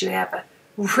because you have a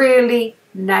really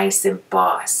nice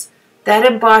emboss.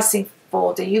 That embossing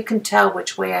folder, you can tell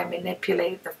which way I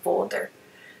manipulated the folder.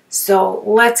 So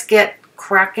let's get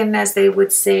cracking, as they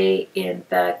would say in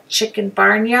the chicken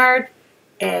barnyard,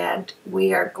 and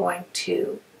we are going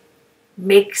to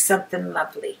make something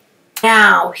lovely.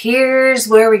 Now here's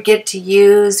where we get to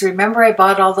use, remember I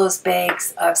bought all those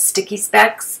bags of sticky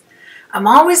specs? I'm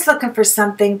always looking for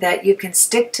something that you can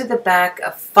stick to the back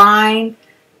of fine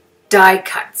die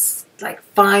cuts. Like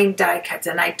fine die cuts,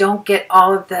 and I don't get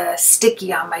all of the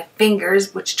sticky on my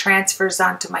fingers, which transfers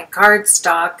onto my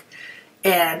cardstock.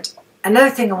 And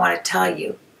another thing I want to tell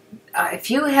you,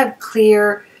 if you have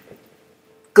clear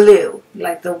glue,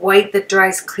 like the white that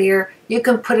dries clear, you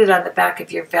can put it on the back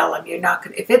of your vellum. You're not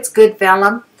going, if it's good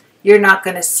vellum, you're not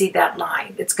going to see that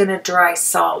line. It's going to dry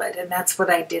solid, and that's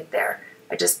what I did there.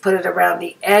 I just put it around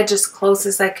the edge as close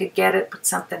as I could get it, put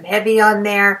something heavy on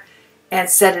there,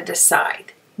 and set it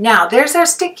aside. Now, there's our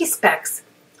sticky specs.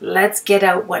 Let's get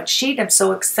out one sheet. I'm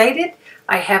so excited.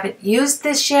 I haven't used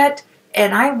this yet,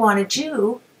 and I wanted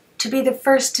you to be the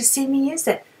first to see me use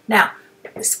it. Now,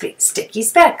 sticky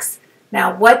specs.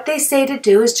 Now, what they say to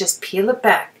do is just peel it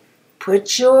back.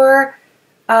 Put your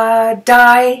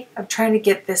die. I'm trying to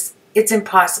get this. It's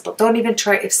impossible. Don't even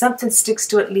try. If something sticks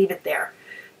to it, leave it there.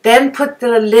 Then put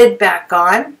the lid back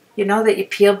on, you know, that you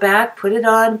peel back. Put it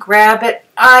on. Grab it.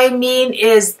 I mean,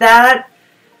 is that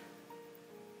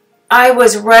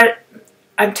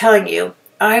I'm telling you,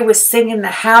 I was singing the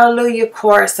Hallelujah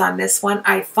chorus on this one.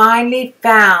 I finally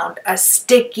found a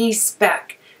sticky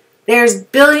speck. There's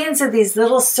billions of these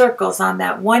little circles on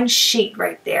that one sheet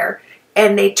right there,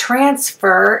 and they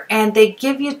transfer and they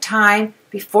give you time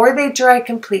before they dry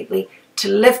completely to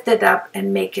lift it up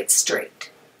and make it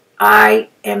straight. I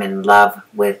am in love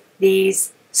with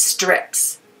these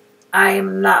strips. I am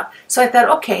in love. So I thought,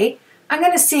 okay, I'm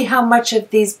going to see how much of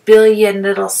these billion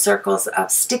little circles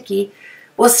of sticky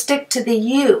will stick to the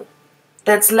U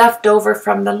that's left over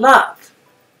from the love.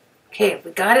 Okay,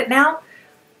 we got it now?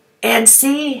 And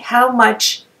see how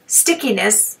much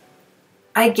stickiness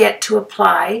I get to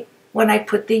apply when I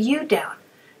put the U down.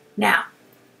 Now,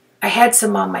 I had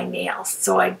some on my nails,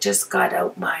 so I just got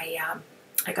out my,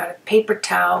 I got a paper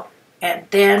towel, and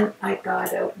then I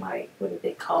got out my, what do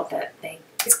they call that thing?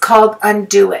 It's called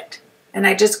Undo It. And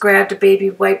I just grabbed a baby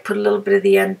wipe, put a little bit of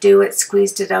the Undo It,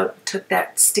 squeezed it out, took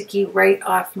that sticky right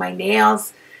off my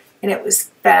nails, and it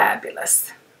was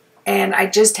fabulous. And I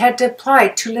just had to apply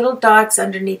 2 little dots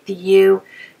underneath the U.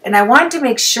 And I wanted to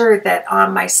make sure that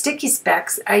on my sticky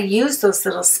specks, I used those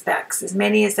little specks, as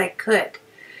many as I could.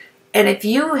 And if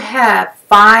you have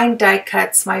fine die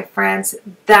cuts, my friends,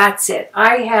 that's it.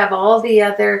 I have all the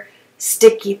other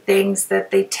sticky things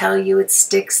that they tell you it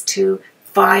sticks to,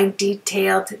 fine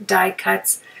detailed die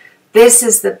cuts. This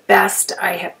is the best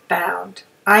I have found.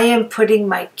 I am putting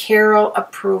my Carol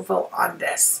approval on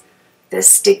this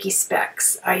sticky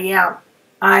specs. I am.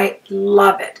 I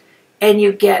love it. And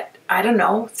you get, I don't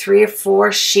know, 3 or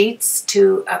 4 sheets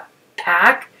to a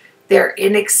pack. They're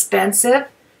inexpensive.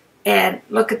 And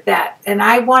look at that. And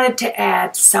I wanted to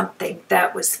add something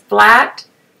that was flat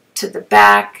to the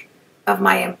back of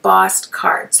my embossed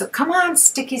card. So come on,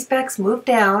 sticky specs, move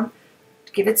down.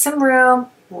 Give it some room.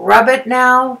 Rub it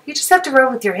now. You just have to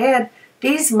rub with your hand.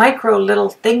 These micro little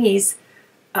thingies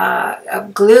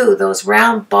of glue, those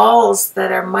round balls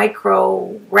that are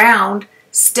micro round,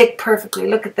 stick perfectly.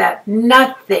 Look at that.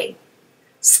 Nothing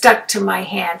stuck to my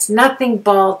hands. Nothing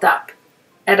balled up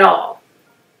at all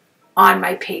on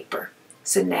my paper.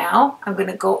 So now I'm going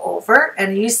to go over,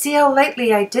 and you see how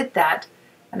lightly I did that,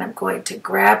 and I'm going to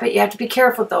grab it. You have to be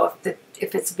careful though,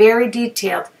 if it's very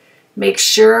detailed, make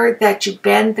sure that you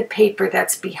bend the paper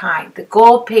that's behind. The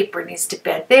gold paper needs to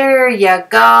bend. There you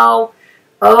go.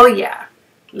 Oh yeah.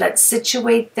 Let's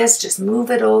situate this. Just move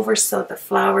it over so the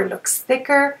flower looks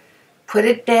thicker. Put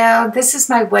it down. This is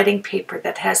my wedding paper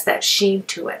that has that sheen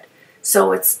to it.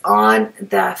 So it's on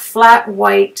the flat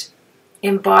white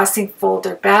embossing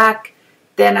folder back.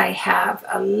 Then I have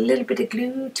a little bit of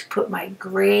glue to put my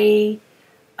gray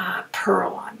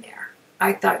pearl on there.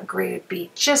 I thought gray would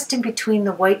be just in between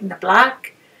the white and the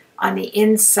black on the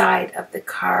inside of the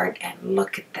card, and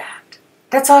look at that.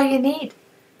 That's all you need.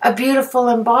 A beautiful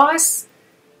emboss,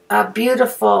 a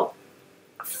beautiful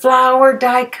flower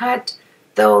die cut,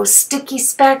 those sticky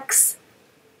specks.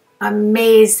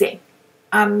 Amazing.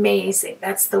 Amazing.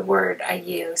 That's the word I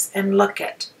use. And look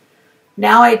at.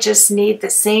 Now I just need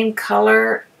the same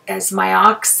color as my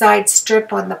oxide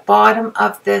strip on the bottom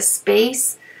of this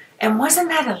base. And wasn't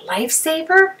that a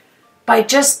lifesaver? By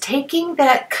just taking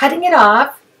that, cutting it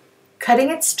off,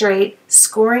 cutting it straight,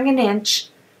 scoring an inch,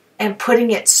 and putting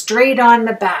it straight on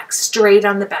the back,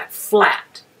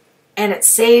 flat. And it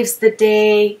saves the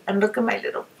day. And look at my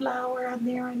little flower on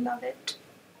there. I love it.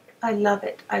 I love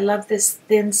it. I love this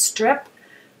thin strip.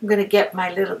 I'm going to get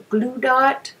my little glue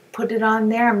dot, put it on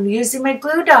there. I'm using my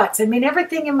glue dots. I mean,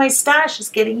 everything in my stash is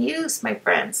getting used, my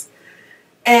friends.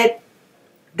 And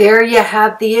there you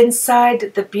have the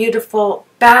inside, the beautiful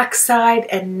back side,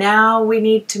 and now we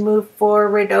need to move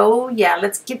forward. Oh yeah,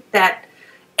 let's get that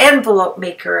envelope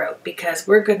maker out, because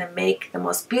we're going to make the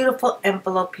most beautiful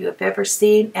envelope you have ever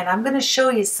seen, and I'm going to show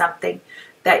you something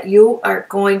that you are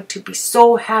going to be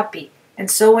so happy and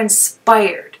so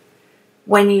inspired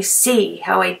when you see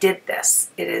how I did this.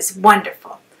 It is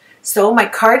wonderful. So my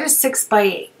card is 6 by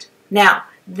 8. Now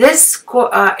this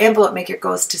envelope maker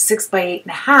goes to 6 by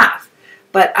 8.5.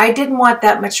 But I didn't want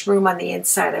that much room on the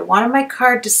inside. I wanted my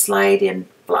card to slide in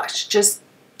flush,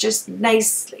 just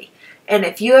nicely. And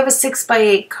if you have a 6 by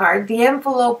 8 card, the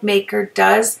envelope maker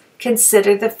does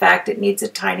consider the fact it needs a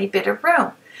tiny bit of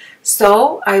room.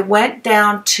 So I went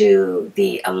down to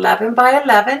the 11 by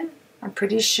 11. I'm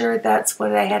pretty sure that's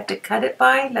what I had to cut it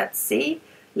by. Let's see.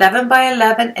 11 by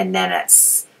 11, and then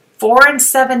it's 4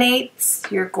 7/8.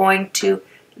 You're going to,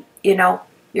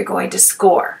 you're going to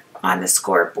score on the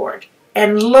scoreboard.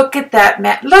 And look at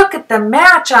that, look at the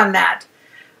match on that.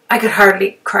 I could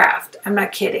hardly craft. I'm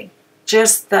not kidding.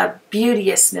 Just the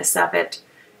beauteousness of it.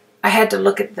 I had to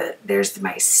look at there's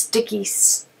my sticky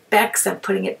specks, I'm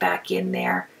putting it back in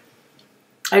there.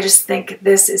 I just think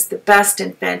this is the best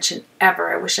invention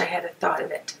ever. I wish I had thought of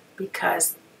it,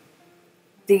 because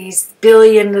these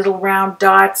billion little round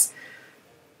dots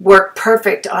work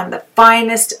perfect on the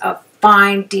finest of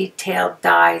fine detailed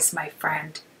dies, my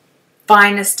friend.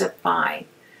 Finest of fine.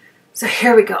 So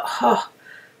here we go. Oh,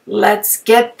 let's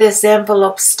get this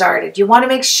envelope started. You want to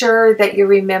make sure that you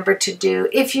remember to do,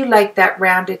 if you like that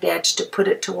rounded edge, to put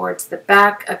it towards the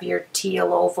back of your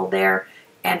teal oval there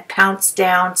and pounce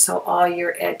down so all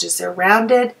your edges are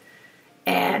rounded.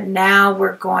 And now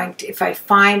we're going to, if I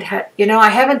find how, you know, I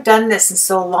haven't done this in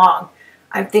so long.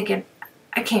 I'm thinking,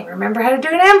 I can't remember how to do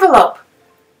an envelope.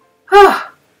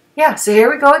 Oh, yeah, so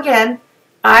here we go again.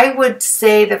 I would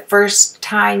say the first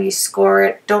time you score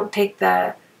it, don't take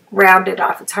the rounded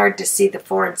off. It's hard to see the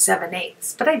 4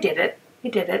 7/8, but I did it. I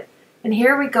did it. And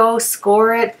here we go,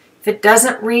 score it. If it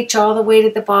doesn't reach all the way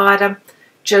to the bottom,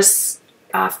 just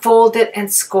fold it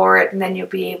and score it, and then you'll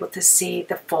be able to see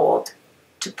the fold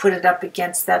to put it up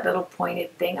against that little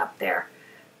pointed thing up there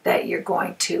that you're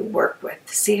going to work with.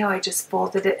 See how I just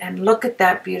folded it? And look at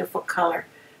that beautiful color.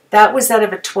 That was out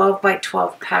of a 12 by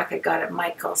 12 pack I got at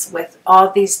Michael's with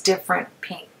all these different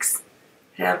pinks.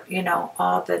 You know,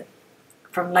 all the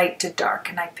from light to dark,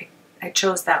 and I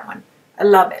chose that one. I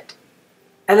love it.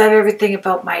 I love everything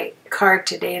about my card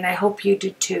today, and I hope you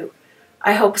do too.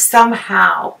 I hope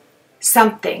somehow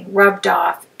something rubbed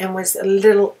off and was a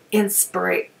little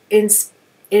it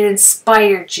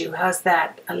inspired you. How's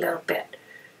that? A little bit.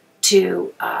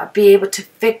 To be able to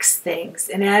fix things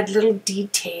and add little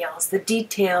details. The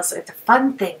details are the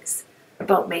fun things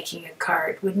about making a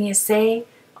card, wouldn't you say?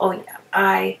 Oh yeah,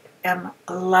 I am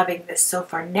loving this so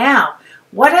far. Now,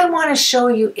 what I want to show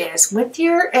you is, with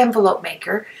your envelope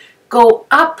maker, go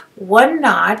up one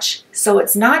notch, so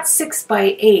it's not 6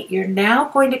 by 8. You're now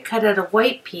going to cut out a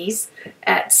white piece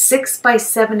at 6 by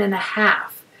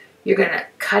 7.5. You're going to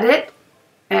cut it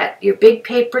at your big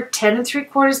paper 10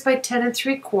 3/4 by 10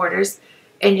 3/4,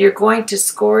 and you're going to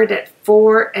score it at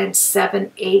 4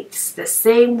 7/8, the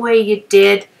same way you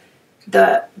did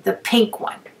the pink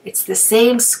one. It's the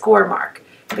same score mark.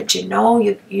 But you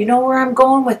know where I'm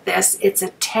going with this. It's a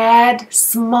tad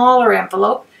smaller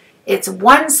envelope. It's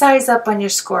one size up on your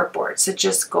scoreboard. So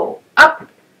just go up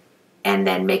and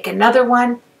then make another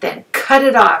one, then cut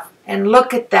it off. And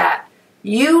look at that.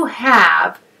 You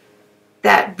have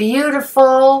that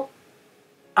beautiful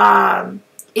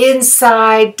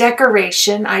inside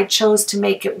decoration. I chose to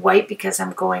make it white because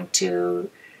I'm going to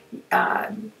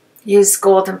use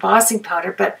gold embossing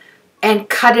powder, and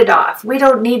cut it off. We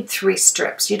don't need 3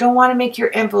 strips. You don't want to make your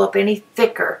envelope any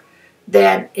thicker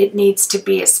than it needs to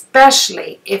be,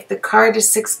 especially if the card is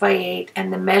 6 by 8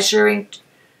 and the measuring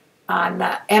on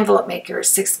the envelope maker is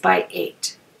 6 by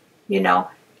 8. You know,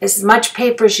 as much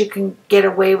paper as you can get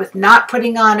away with not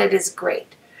putting on it is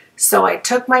great. So I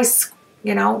took my,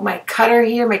 my cutter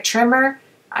here, my trimmer.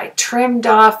 I trimmed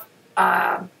off,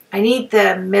 I need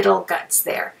the middle guts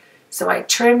there. So I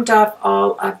trimmed off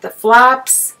all of the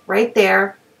flaps right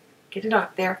there. Get it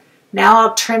off there. Now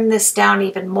I'll trim this down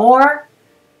even more.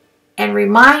 And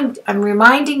I'm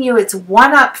reminding you it's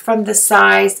one up from the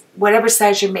size, whatever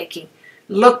size you're making.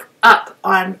 Look up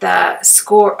on the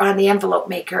score on the envelope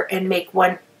maker and make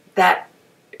one that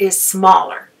is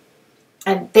smaller.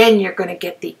 And then you're going to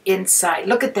get the inside.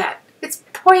 Look at that. It's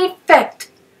perfect.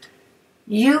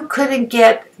 You couldn't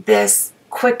get this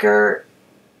quicker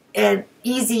and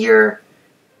easier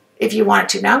if you wanted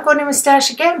to. Now I'm going to my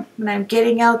stash again, and I'm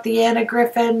getting out the Anna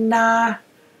Griffin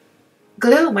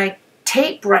glue, my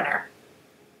tape runner.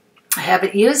 I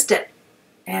haven't used it,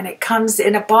 and it comes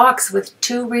in a box with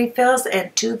 2 refills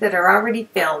and 2 that are already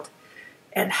filled.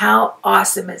 And how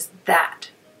awesome is that?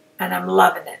 And I'm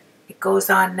loving it. It goes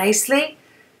on nicely.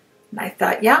 And I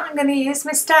thought, yeah, I'm going to use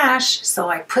my stash. So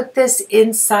I put this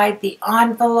inside the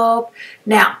envelope.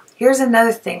 Now, here's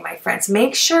another thing, my friends.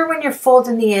 Make sure when you're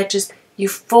folding the edges, you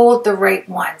fold the right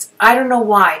ones. I don't know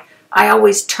why. I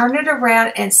always turn it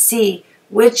around and see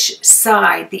which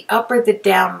side, the up or the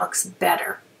down, looks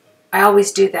better. I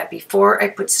always do that before I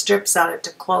put strips on it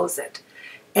to close it.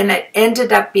 And it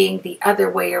ended up being the other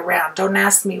way around. Don't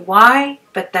ask me why,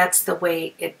 but that's the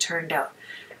way it turned out.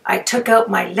 I took out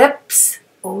my lips.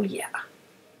 Oh, yeah.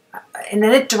 And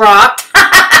then it dropped.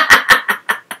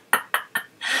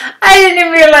 I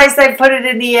didn't realize I put it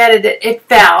in the edit. It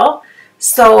fell.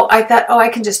 So I thought, oh, I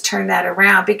can just turn that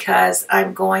around because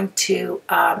I'm going to,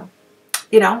 I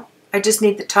just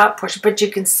need the top portion. But you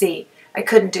can see I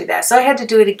couldn't do that. So I had to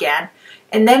do it again.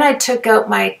 And then I took out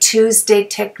my Tuesday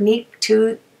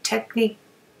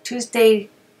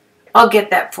I'll get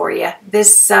that for you.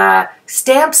 This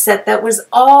stamp set that was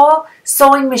all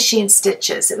sewing machine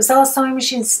stitches. It was all sewing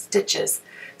machine stitches.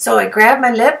 So I grabbed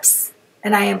my lips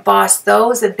and I embossed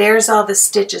those, and there's all the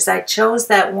stitches. I chose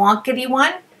that wonkety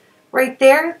one right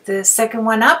there, the second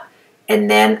one up, and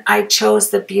then I chose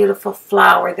the beautiful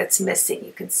flower that's missing.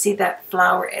 You can see that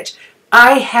flower edge.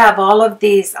 I have all of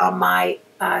these on my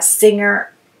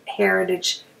Singer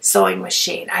Heritage sewing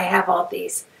machine. I have all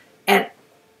these, and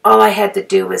all I had to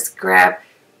do was grab,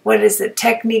 what is it,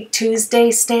 Technique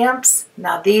Tuesday stamps.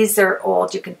 Now these are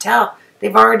old, you can tell.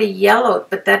 They've already yellowed,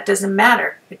 but that doesn't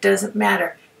matter. It doesn't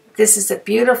matter. This is a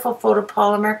beautiful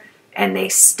photopolymer, and they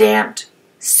stamped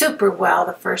super well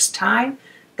the first time.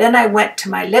 Then I went to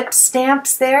my lip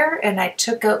stamps there, and I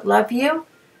took out Love You,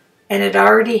 and it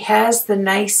already has the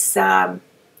nice, you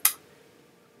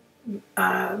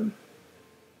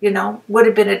know, would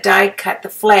have been a die cut, the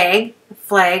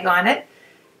flag on it.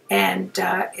 And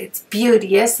it's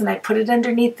beauteous, and I put it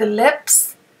underneath the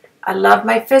lips. I love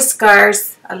my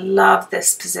Fiskars. I love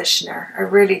this positioner. I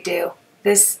really do.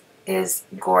 This is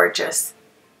gorgeous.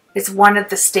 It's one of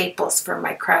the staples for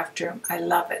my craft room. I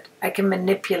love it. I can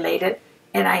manipulate it,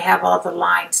 and I have all the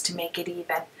lines to make it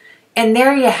even. And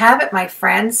there you have it, my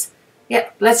friends.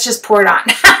 Yeah, let's just pour it on.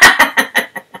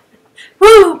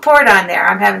 Woo, pour it on there.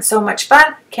 I'm having so much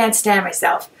fun. Can't stand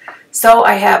myself. So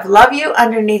I have Love You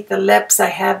underneath the lips. I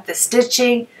have the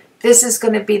stitching. This is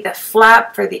going to be the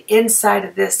flap for the inside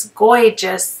of this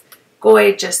gorgeous,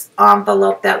 gorgeous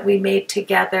envelope that we made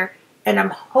together. And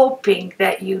I'm hoping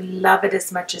that you love it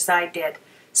as much as I did.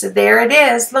 So there it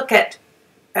is. Look at,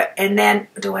 and then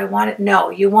do I want it? No,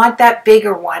 you want that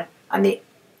bigger one on the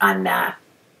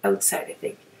outside, I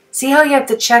think. See how you have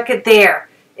to check it there?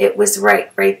 It was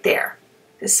right there.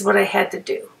 This is what I had to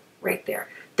do, right there.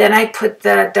 Then I put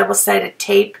the double-sided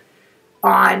tape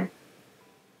on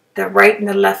the right and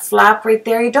the left flap right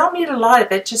there. You don't need a lot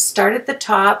of it. Just start at the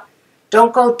top.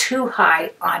 Don't go too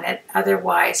high on it.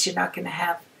 Otherwise, you're not going to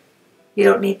have, you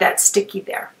don't need that sticky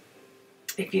there,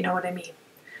 if you know what I mean.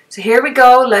 So here we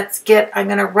go. Let's get, I'm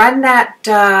going to run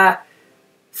that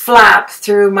flap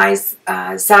through my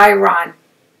Xyron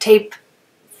tape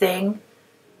thing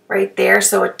right there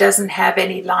so it doesn't have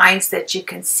any lines that you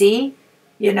can see,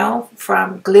 you know,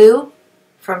 from glue,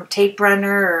 from tape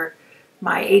runner or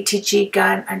my ATG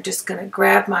gun. I'm just going to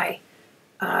grab my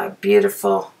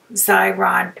beautiful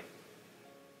Xyron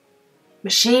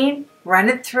machine, run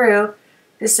it through.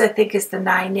 This I think is the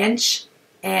 9-inch,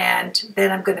 and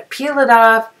then I'm going to peel it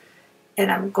off,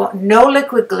 and I'm going, no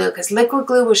liquid glue, because liquid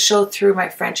glue will show through, my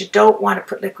friends. You don't want to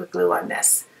put liquid glue on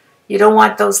this. You don't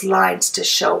want those lines to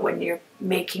show when you're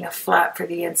making a flap for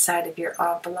the inside of your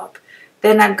envelope.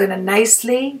 Then I'm going to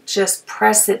nicely just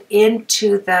press it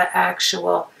into the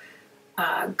actual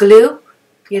glue,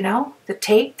 you know, the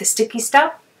tape, the sticky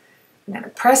stuff. I'm going to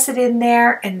press it in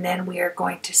there, and then we are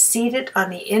going to seat it on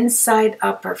the inside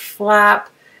upper flap.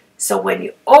 So when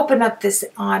you open up this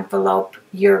envelope,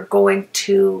 you're going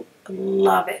to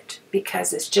love it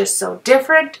because it's just so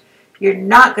different. You're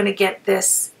not going to get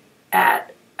this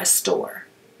at a store.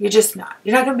 You're just not.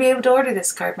 You're not going to be able to order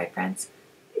this card, my friends.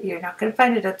 You're not going to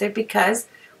find it out there because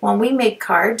when we make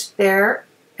cards, they're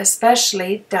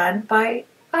especially done by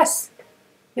us.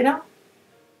 You know,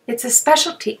 it's a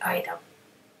specialty item,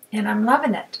 and I'm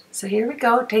loving it. So here we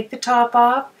go. Take the top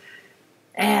off,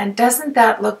 and doesn't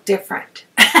that look different?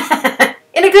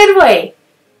 In a good way.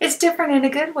 It's different in a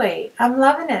good way. I'm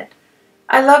loving it.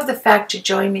 I love the fact you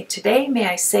joined me today. May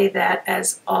I say that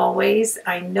as always.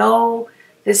 I know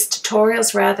this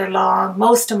tutorial's rather long.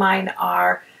 Most of mine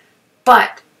are,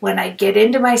 but when I get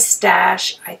into my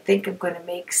stash, I think I'm going to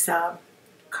make some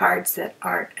cards that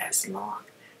aren't as long.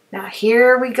 Now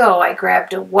here we go. I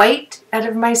grabbed a white out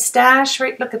of my stash.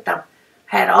 Right, look at them.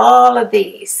 I had all of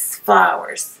these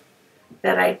flowers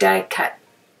that I die cut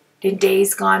in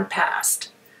days gone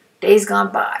past, days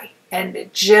gone by, and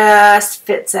it just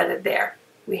fits out of there.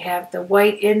 We have the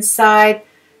white inside.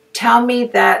 Tell me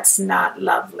that's not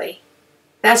lovely.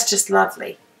 That's just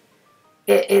lovely.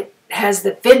 It has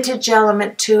the vintage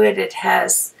element to it. It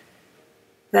has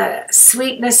the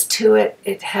sweetness to it.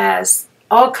 It has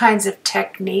all kinds of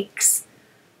techniques,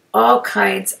 all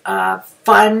kinds of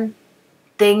fun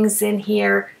things in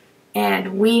here,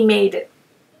 and we made it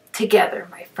together,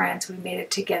 my friends. We made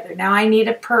it together. Now I need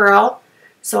a pearl,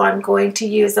 so I'm going to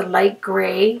use a light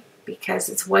gray because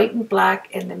it's white and black,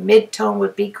 and the mid-tone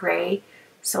would be gray.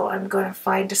 So I'm going to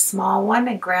find a small one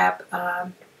and grab,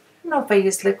 I don't know if I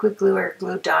use liquid glue or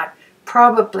glue dot.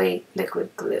 Probably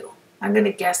liquid glue. I'm going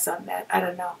to guess on that. I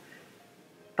don't know.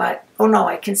 But, oh no,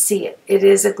 I can see it. It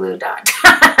is a glue dot.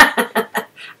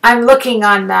 I'm looking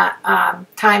on the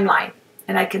timeline,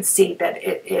 and I can see that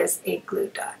it is a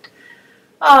glue dot.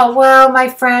 Oh, well, my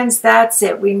friends, that's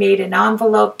it. We made an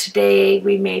envelope today.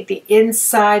 We made the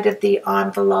inside of the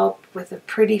envelope with a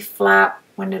pretty flap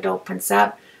when it opens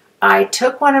up. I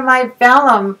took one of my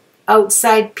vellum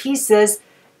outside pieces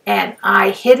and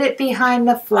I hid it behind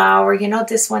the flower. You know,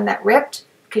 this one that ripped?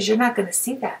 Because you're not going to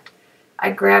see that. I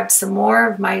grabbed some more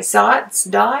of my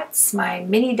dots, my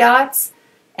mini dots,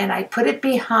 and I put it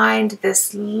behind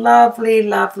this lovely,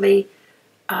 lovely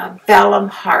vellum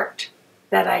heart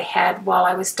that I had while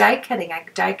I was die cutting. I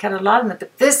die cut a lot of them,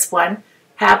 but this one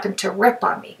happened to rip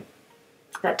on me.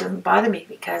 That doesn't bother me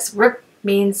because rip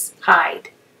means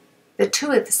hide. The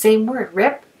two are the same word,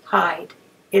 rip, hide,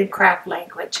 in craft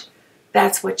language.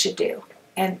 That's what you do.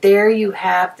 And there you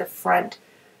have the front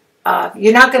of,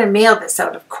 you're not going to mail this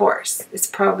out, of course. It's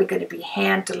probably going to be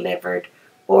hand delivered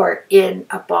or in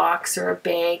a box or a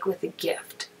bag with a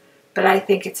gift. But I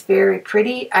think it's very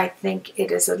pretty. I think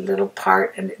it is a little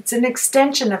part, and it's an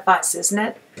extension of us, isn't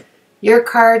it? Your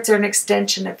cards are an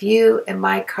extension of you, and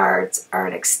my cards are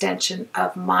an extension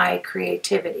of my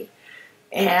creativity.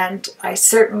 And I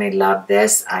certainly love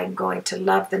this. I'm going to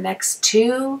love the next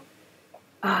two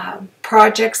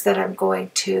projects that I'm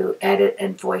going to edit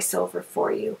and voice over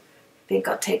for you. I think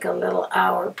I'll take a little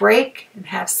hour break and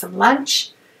have some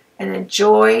lunch and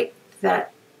enjoy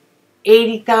that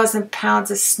 80,000 pounds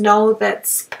of snow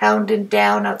that's pounding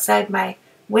down outside my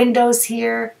windows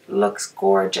here. Looks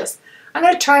gorgeous. I'm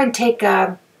going to try and take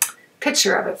a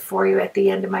picture of it for you at the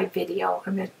end of my video.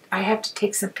 I have to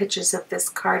take some pictures of this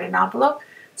card and envelope,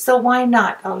 so why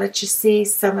not? I'll let you see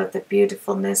some of the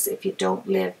beautifulness if you don't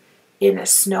live in a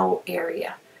snow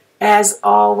area. As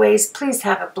always, please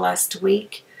have a blessed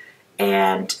week.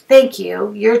 And thank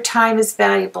you. Your time is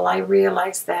valuable. I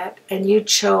realize that. And you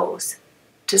chose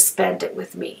to spend it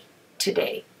with me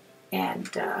today. And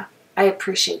I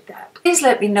appreciate that. Please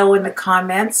let me know in the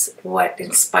comments what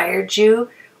inspired you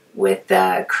with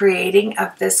the creating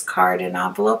of this card and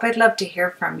envelope. I'd love to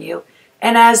hear from you.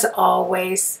 And as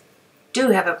always, do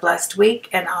have a blessed week,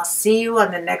 and I'll see you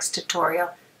on the next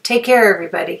tutorial. Take care,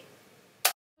 everybody.